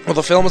 Well,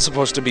 the film is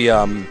supposed to be,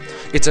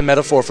 it's a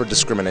metaphor for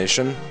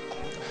discrimination.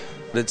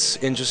 It's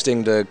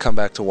interesting to come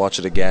back to watch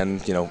it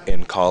again,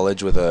 in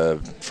college with a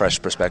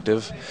fresh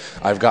perspective.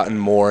 I've gotten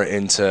more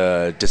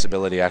into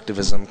disability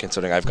activism,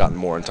 considering I've gotten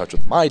more in touch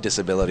with my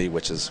disability,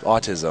 which is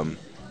autism.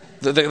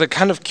 The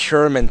kind of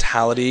cure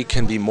mentality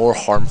can be more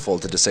harmful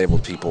to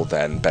disabled people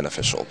than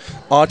beneficial.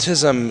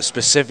 Autism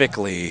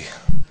specifically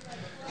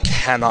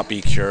cannot be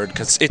cured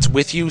because it's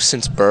with you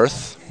since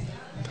birth,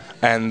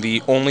 and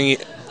the only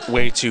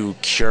way to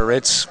cure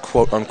it,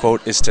 quote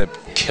unquote, is to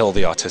kill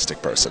the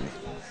autistic person.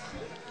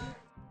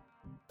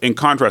 In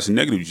contrast to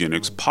negative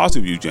eugenics,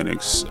 positive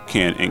eugenics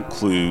can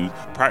include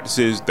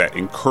practices that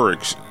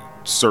encourage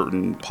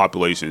certain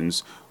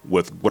populations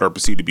with what are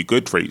perceived to be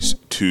good traits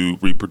to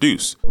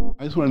reproduce.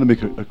 I just wanted to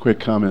make a quick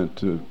comment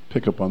to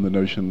pick up on the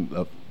notion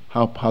of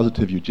how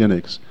positive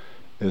eugenics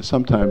is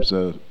sometimes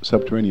a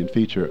subterranean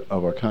feature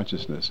of our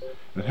consciousness.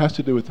 And it has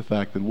to do with the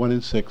fact that 1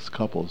 in 6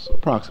 couples,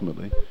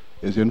 approximately,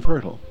 is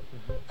infertile.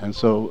 And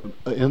so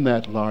in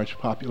that large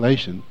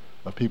population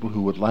of people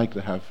who would like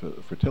to have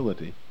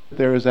fertility,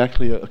 there is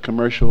actually a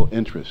commercial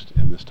interest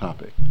in this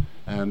topic.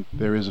 And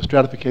there is a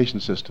stratification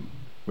system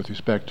with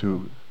respect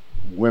to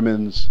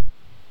women's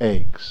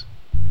eggs.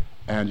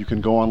 And you can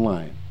go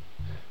online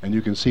and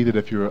you can see that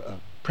if you're a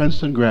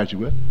Princeton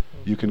graduate,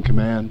 you can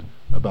command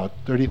about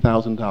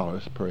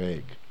 $30,000 per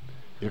egg.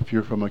 If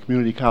you're from a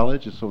community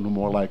college, it's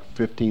more like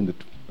 15 to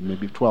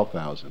maybe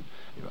 12,000.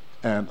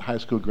 And high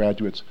school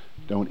graduates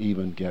don't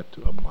even get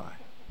to apply.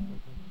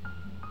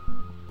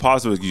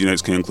 Positive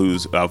eugenics can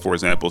include, for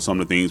example, some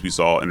of the things we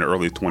saw in the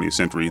early 20th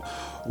century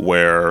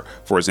where,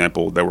 for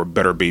example, there were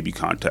better baby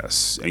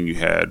contests and you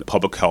had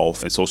public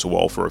health and social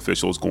welfare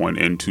officials going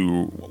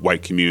into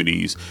white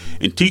communities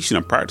and teaching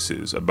them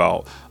practices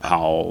about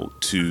how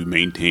to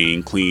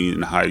maintain clean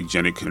and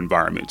hygienic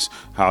environments,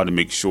 how to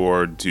make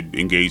sure to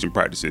engage in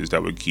practices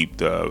that would keep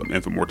the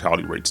infant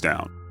mortality rates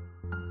down.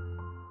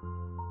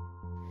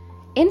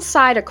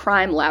 Inside a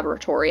crime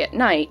laboratory at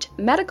night,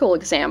 medical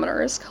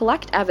examiners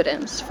collect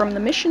evidence from the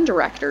mission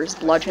director's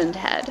bludgeoned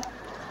head.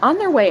 On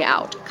their way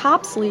out,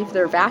 cops leave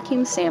their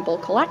vacuum sample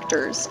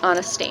collectors on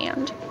a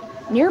stand.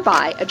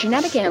 Nearby, a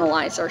genetic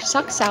analyzer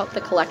sucks out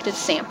the collected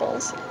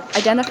samples,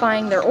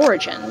 identifying their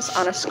origins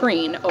on a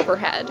screen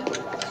overhead.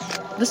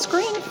 The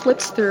screen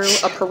flips through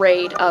a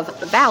parade of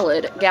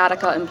valid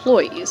Gattaca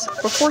employees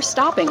before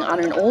stopping on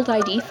an old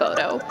ID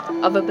photo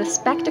of a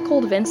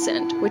bespectacled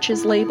Vincent, which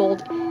is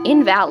labeled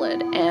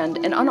invalid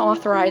and an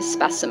unauthorized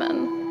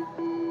specimen.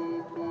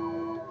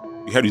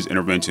 We had these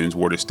interventions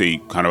where the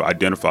state kind of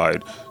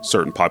identified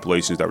certain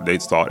populations that they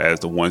thought as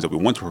the ones that we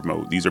want to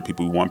promote. These are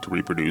people we want to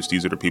reproduce.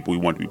 These are the people we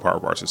want to be part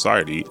of our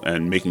society,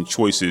 and making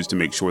choices to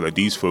make sure that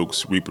these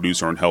folks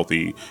reproduce, are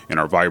healthy, and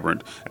are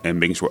vibrant, and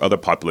making sure other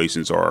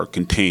populations are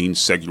contained,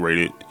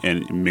 segregated,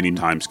 and many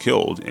times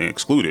killed and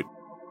excluded.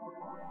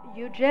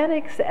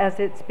 Eugenics, as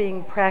it's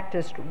being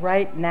practiced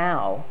right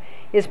now,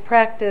 is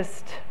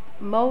practiced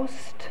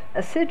most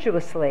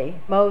assiduously,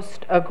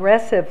 most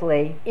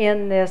aggressively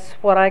in this,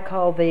 what I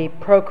call the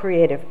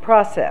procreative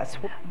process.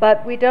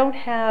 But we don't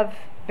have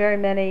very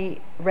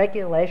many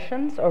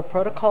regulations or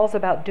protocols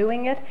about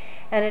doing it,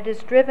 and it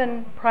is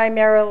driven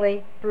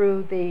primarily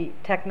through the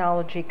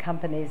technology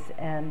companies,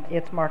 and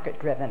it's market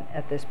driven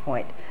at this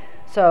point.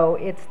 So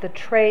it's the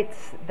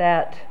traits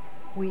that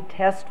we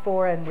test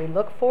for and we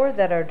look for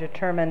that are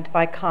determined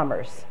by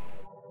commerce.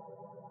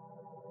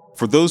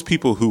 For those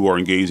people who are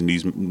engaged in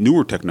these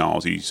newer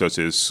technologies, such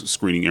as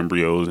screening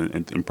embryos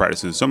and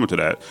practices similar to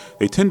that,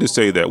 they tend to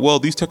say that, well,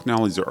 these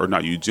technologies are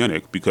not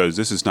eugenic because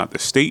this is not the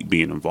state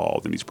being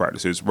involved in these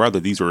practices.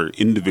 Rather, these are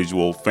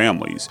individual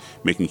families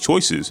making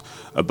choices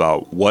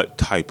about what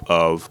type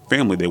of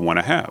family they want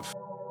to have.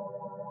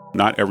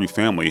 Not every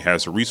family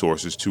has the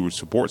resources to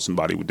support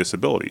somebody with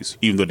disabilities,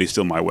 even though they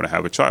still might want to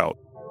have a child.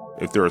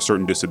 If there are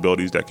certain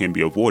disabilities that can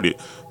be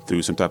avoided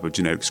through some type of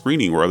genetic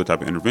screening or other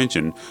type of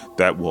intervention,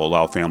 that will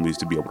allow families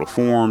to be able to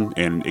form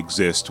and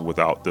exist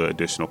without the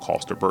additional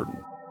cost or burden.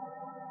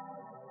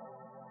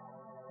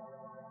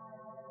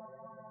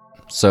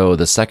 So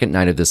the second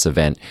night of this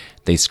event,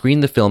 they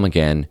screened the film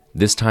again,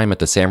 this time at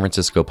the San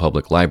Francisco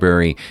Public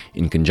Library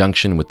in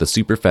conjunction with the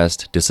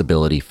Superfest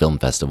Disability Film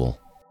Festival.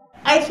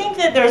 I think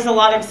that that there's a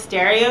lot of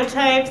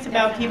stereotypes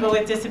about people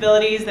with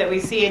disabilities that we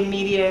see in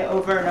media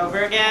over and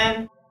over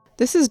again.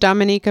 This is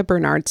Dominika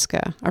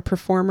Bernardska, a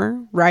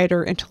performer,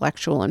 writer,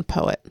 intellectual, and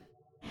poet.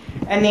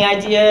 And the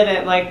idea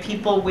that like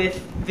people with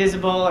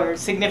visible or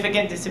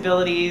significant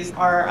disabilities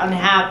are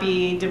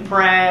unhappy,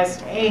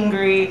 depressed,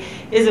 angry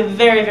is a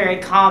very, very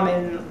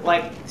common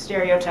like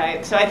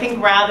stereotype. So I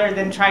think rather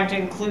than trying to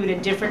include a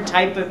different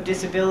type of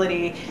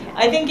disability,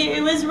 I think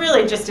it was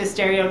really just a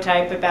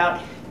stereotype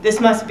about this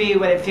must be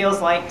what it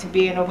feels like to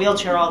be in a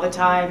wheelchair all the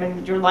time,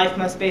 and your life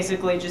must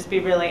basically just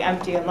be really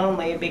empty and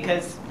lonely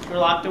because you're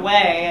locked away.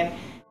 And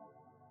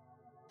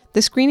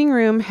the screening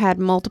room had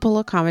multiple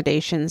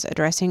accommodations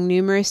addressing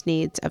numerous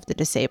needs of the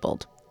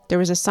disabled. There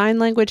was a sign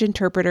language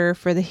interpreter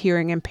for the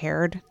hearing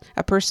impaired,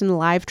 a person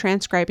live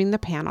transcribing the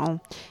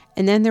panel,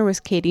 and then there was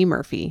Katie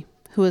Murphy,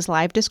 who was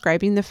live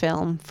describing the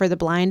film for the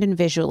blind and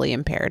visually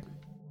impaired.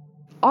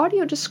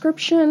 Audio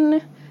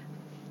description,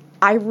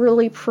 I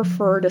really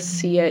prefer to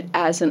see it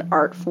as an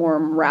art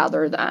form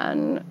rather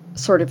than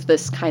sort of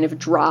this kind of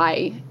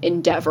dry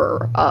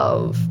endeavor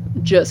of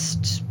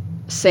just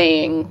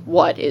saying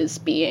what is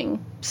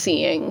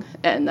seeing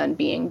and then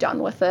being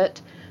done with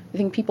it. I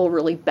think people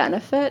really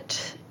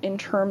benefit in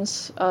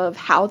terms of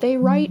how they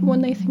write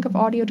when they think of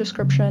audio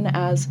description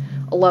as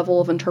a level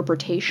of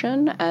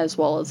interpretation as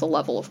well as a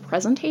level of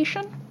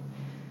presentation.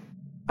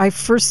 I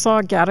first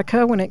saw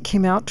Gattaca when it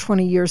came out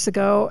 20 years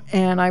ago,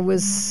 and I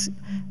was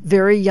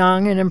very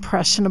young and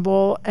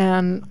impressionable,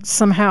 and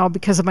somehow,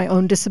 because of my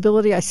own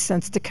disability, I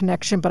sensed a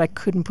connection, but I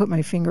couldn't put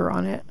my finger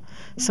on it.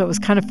 So it was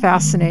kind of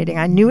fascinating.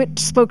 I knew it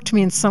spoke to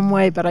me in some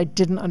way, but I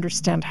didn't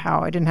understand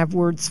how. I didn't have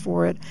words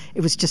for it.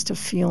 It was just a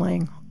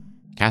feeling.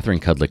 Catherine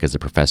Kudlik is a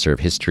professor of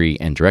history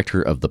and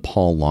director of the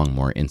Paul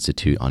Longmore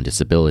Institute on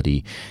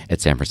Disability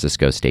at San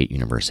Francisco State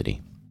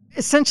University.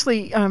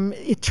 Essentially,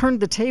 it turned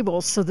the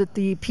tables so that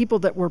the people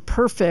that were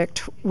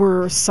perfect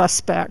were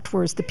suspect,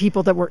 whereas the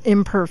people that were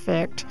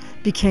imperfect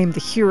became the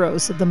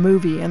heroes of the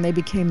movie, and they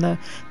became the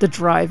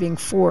driving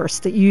force.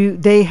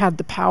 They had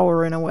the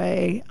power in a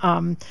way.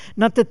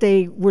 Not that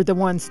they were the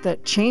ones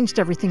that changed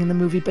everything in the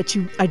movie, but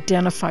you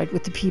identified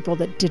with the people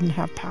that didn't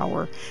have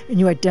power, and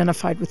you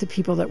identified with the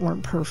people that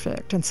weren't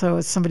perfect. And so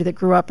as somebody that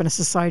grew up in a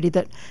society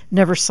that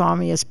never saw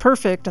me as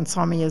perfect and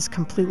saw me as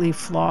completely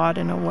flawed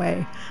in a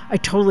way, I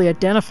totally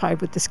identified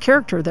with this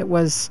character that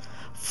was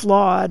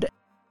flawed,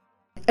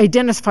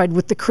 identified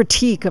with the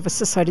critique of a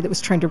society that was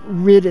trying to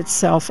rid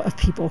itself of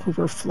people who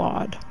were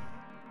flawed.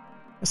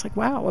 It's like,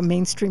 wow, a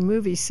mainstream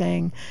movie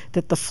saying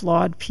that the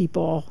flawed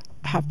people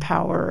have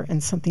power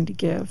and something to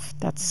give.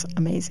 That's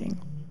amazing.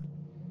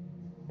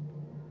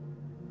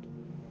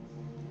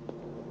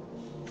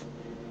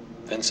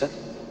 Vincent?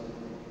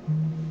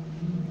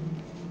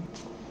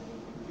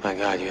 My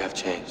God, you have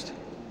changed.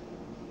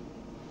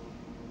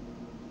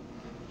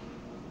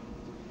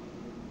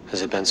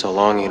 Has it been so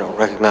long you don't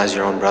recognize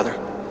your own brother?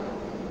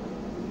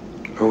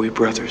 Are we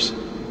brothers?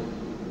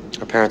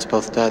 Our parents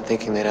both died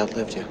thinking they'd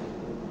outlived you.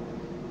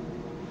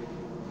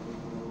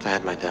 I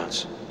had my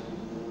doubts.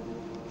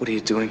 What are you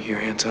doing here,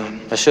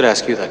 Anton? I should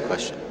ask you that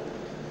question.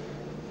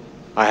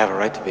 I have a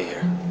right to be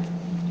here.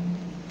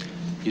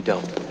 You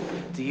don't.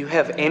 Do you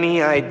have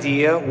any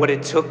idea what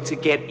it took to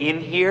get in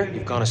here?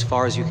 You've gone as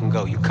far as you can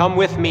go. You come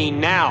with me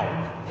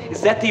now.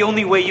 Is that the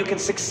only way you can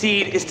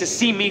succeed, is to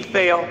see me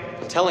fail?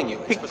 I'm telling you.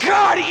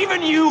 God,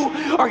 even you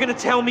are gonna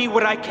tell me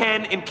what I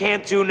can and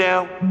can't do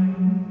now?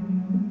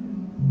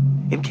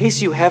 In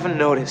case you haven't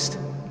noticed,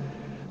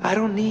 I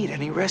don't need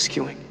any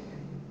rescuing.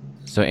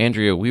 So,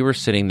 Andrea, we were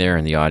sitting there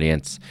in the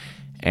audience,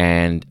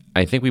 and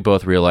I think we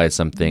both realized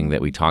something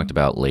that we talked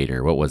about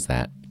later. What was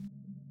that?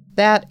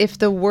 That if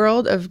the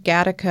world of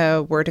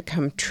Gattaca were to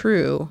come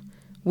true,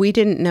 we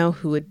didn't know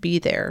who would be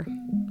there,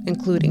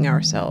 including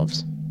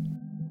ourselves.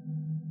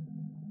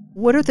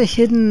 What are the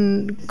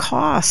hidden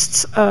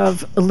costs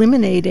of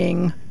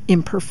eliminating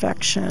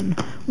imperfection?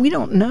 We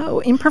don't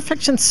know.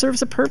 Imperfection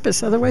serves a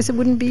purpose, otherwise it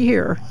wouldn't be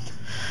here.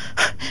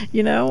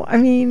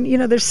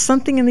 There's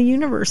something in the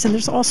universe, and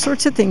there's all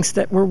sorts of things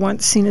that were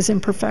once seen as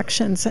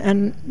imperfections,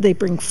 and they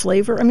bring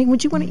flavor.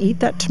 Would you want to eat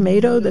that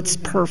tomato that's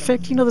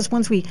perfect? Those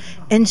ones we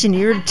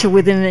engineered to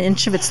within an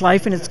inch of its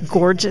life, and it's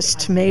gorgeous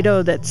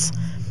tomato that's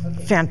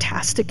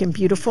fantastic and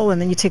beautiful, and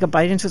then you take a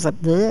bite into it, it's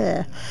like,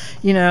 bleh.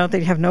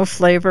 They have no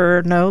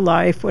flavor, no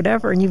life,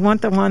 whatever. And you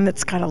want the one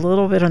that's got a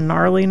little bit of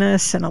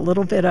gnarliness and a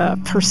little bit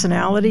of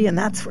personality, and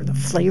that's where the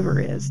flavor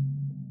is.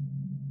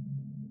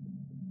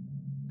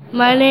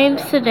 My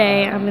name's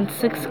Sadeh. I'm in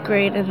 6th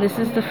grade, and this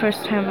is the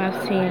first time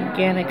I've seen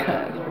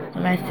Gattaca.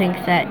 And I think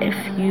that if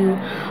you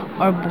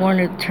are born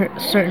a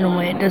certain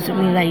way, it doesn't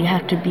mean that you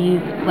have to be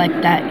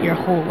like that your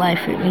whole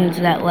life. It means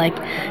that,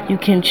 you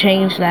can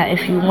change that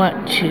if you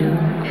want to.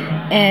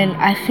 And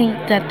I think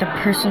that the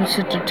person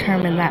should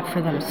determine that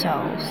for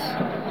themselves.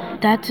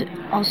 That's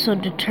also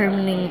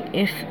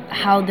determining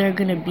how they're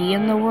going to be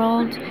in the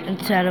world,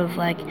 instead of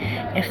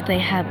if they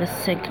have a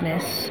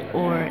sickness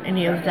or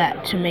any of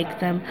that to make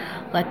them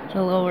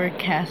the lower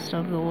caste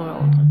of the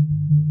world.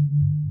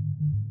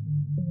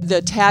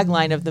 The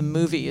tagline of the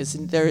movie is,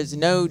 "There is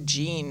no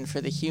gene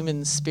for the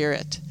human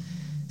spirit."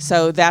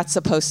 So that's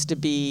supposed to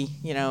be,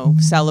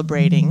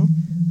 celebrating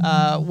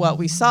what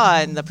we saw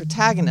in the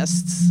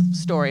protagonist's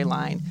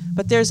storyline.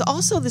 But there's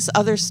also this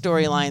other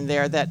storyline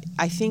there that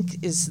I think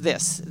is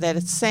that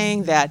it's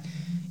saying that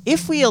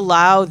if we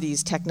allow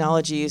these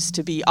technologies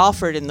to be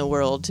offered in the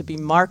world, to be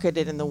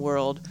marketed in the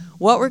world,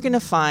 what we're going to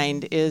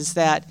find is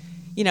that,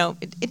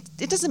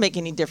 it doesn't make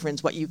any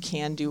difference what you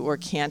can do or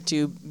can't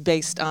do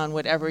based on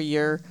whatever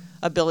your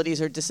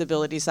abilities or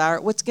disabilities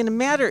are. What's going to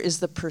matter is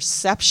the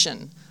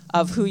perception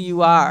of who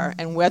you are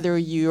and whether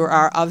you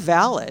are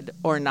valid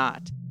or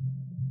not.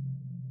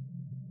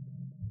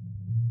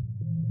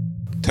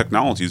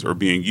 Technologies are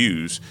being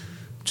used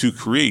to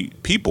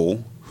create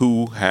people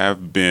who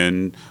have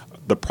been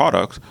the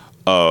product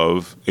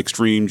of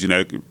extreme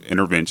genetic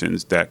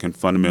interventions that can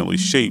fundamentally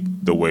shape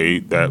the way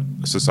that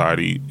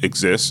society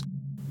exists.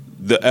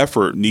 The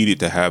effort needed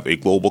to have a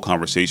global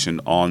conversation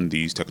on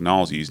these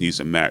technologies needs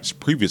to match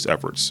previous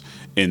efforts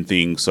in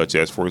things such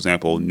as, for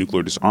example,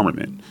 nuclear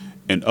disarmament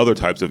and other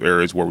types of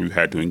areas where we've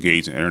had to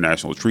engage in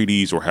international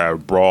treaties or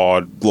have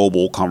broad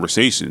global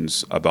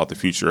conversations about the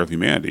future of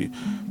humanity,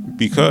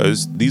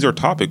 because these are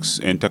topics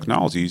and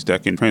technologies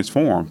that can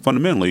transform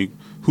fundamentally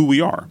who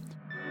we are.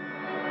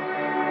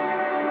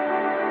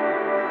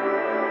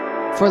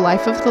 For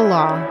Life of the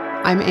Law,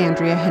 I'm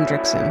Andrea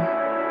Hendrickson.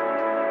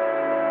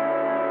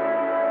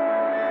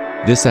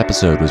 This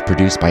episode was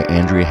produced by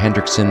Andrea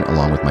Hendrickson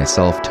along with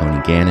myself,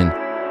 Tony Gannon.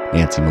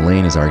 Nancy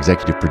Mullane is our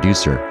executive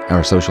producer.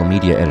 Our social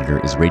media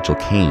editor is Rachel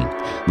Kane.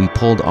 We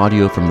pulled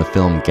audio from the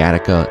film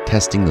Gattaca,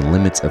 Testing the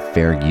Limits of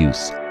Fair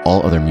Use.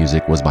 All other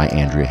music was by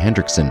Andrea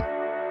Hendrickson.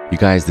 You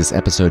guys, this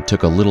episode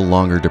took a little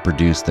longer to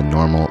produce than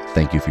normal.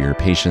 Thank you for your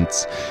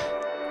patience.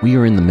 We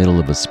are in the middle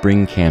of a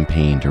spring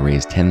campaign to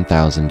raise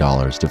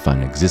 $10,000 to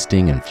fund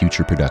existing and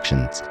future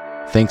productions.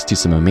 Thanks to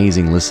some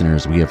amazing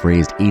listeners, we have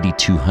raised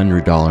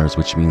 $8,200,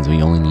 which means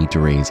we only need to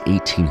raise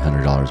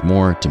 $1,800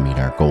 more to meet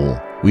our goal.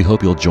 We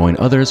hope you'll join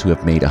others who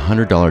have made a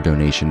 $100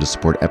 donation to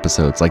support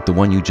episodes like the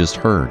one you just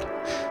heard.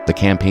 The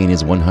campaign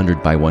is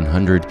 100 by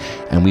 100,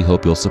 and we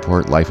hope you'll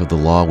support Life of the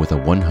Law with a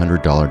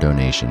 $100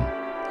 donation.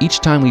 Each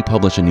time we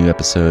publish a new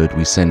episode,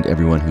 we send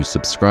everyone who's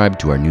subscribed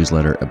to our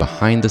newsletter a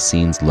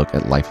behind-the-scenes look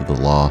at Life of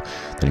the Law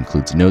that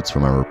includes notes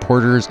from our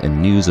reporters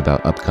and news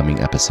about upcoming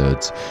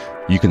episodes.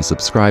 You can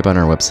subscribe on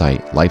our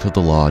website,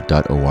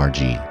 lifeofthelaw.org.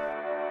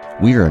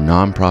 We are a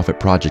nonprofit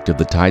project of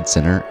the Tide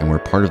Center, and we're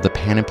part of the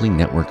Panoply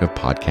network of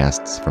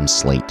podcasts from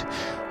Slate.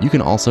 You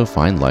can also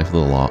find Life of the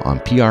Law on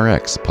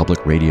PRX,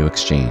 Public Radio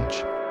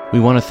Exchange. We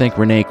want to thank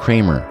Renee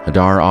Kramer,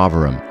 Hadar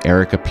Averam,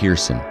 Erica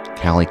Pearson,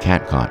 Callie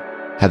Catcott,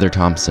 Heather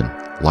Thompson,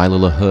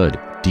 Lila LaHood,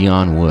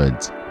 Dion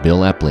Woods, Bill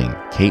Epling,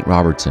 Kate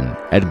Robertson,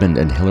 Edmund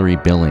and Hillary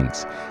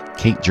Billings,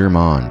 Kate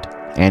Germond,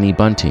 Annie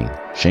Bunting,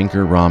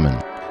 Shankar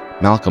Raman,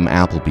 Malcolm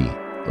Appleby,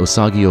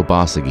 Osagi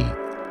Obasagi,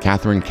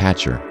 Catherine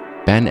Catcher,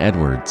 Ben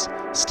Edwards,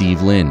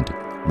 Steve Lind,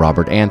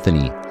 Robert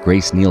Anthony,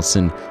 Grace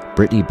Nielsen,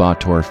 Brittany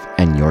Bottorff,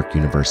 and York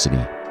University.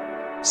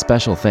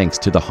 Special thanks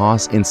to the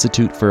Haas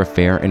Institute for a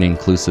Fair and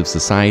Inclusive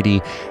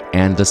Society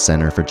and the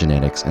Center for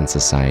Genetics and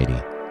Society.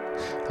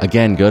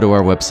 Again, go to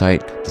our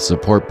website. The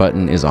support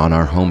button is on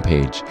our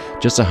homepage.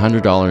 Just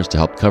 $100 to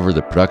help cover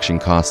the production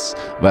costs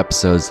of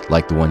episodes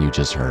like the one you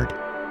just heard.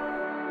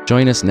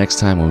 Join us next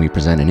time when we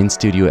present an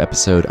in-studio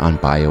episode on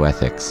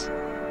bioethics.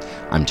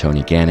 I'm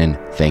Tony Gannon.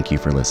 Thank you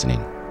for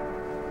listening.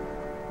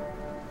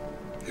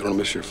 You don't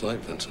miss your flight,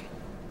 Vincent.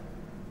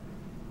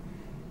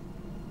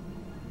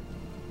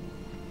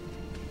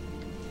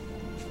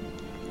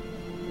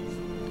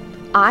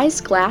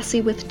 Eyes glassy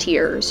with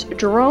tears,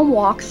 Jerome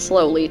walks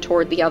slowly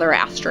toward the other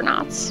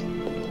astronauts.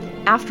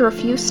 After a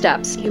few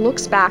steps, he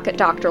looks back at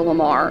Dr.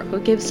 Lamar, who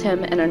gives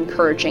him an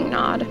encouraging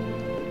nod.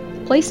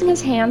 Placing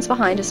his hands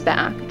behind his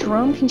back,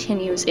 Jerome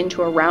continues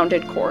into a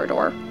rounded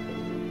corridor.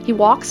 He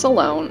walks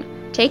alone,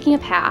 taking a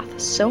path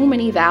so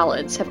many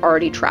Valids have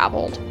already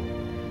traveled.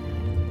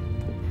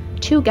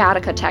 2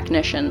 Gattaca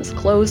technicians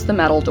close the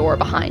metal door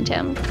behind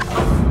him.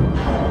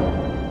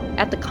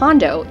 At the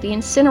condo, the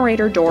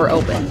incinerator door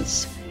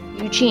opens.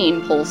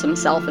 Eugene pulls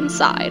himself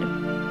inside.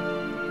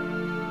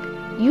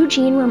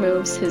 Eugene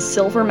removes his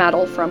silver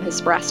medal from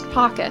his breast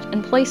pocket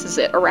and places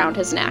it around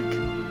his neck.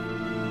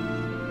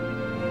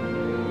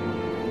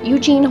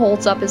 Eugene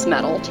holds up his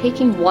medal,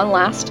 taking one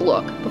last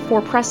look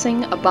before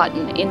pressing a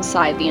button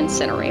inside the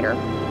incinerator.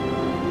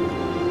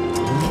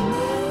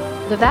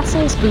 The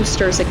vessel's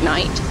boosters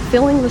ignite,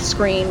 filling the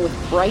screen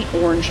with bright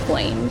orange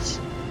flames.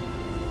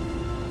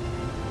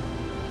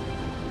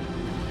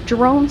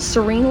 Jerome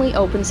serenely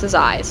opens his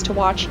eyes to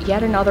watch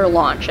yet another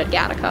launch at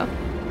Gattaca.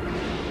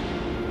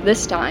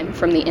 This time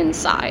from the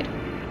inside.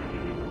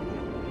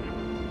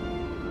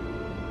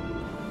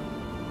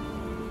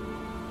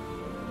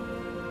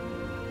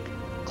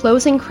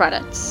 Closing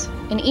credits.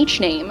 In each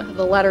name,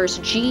 the letters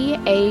G,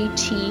 A,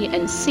 T,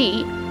 and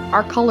C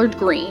are colored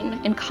green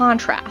in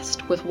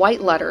contrast with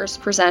white letters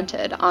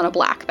presented on a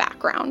black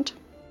background.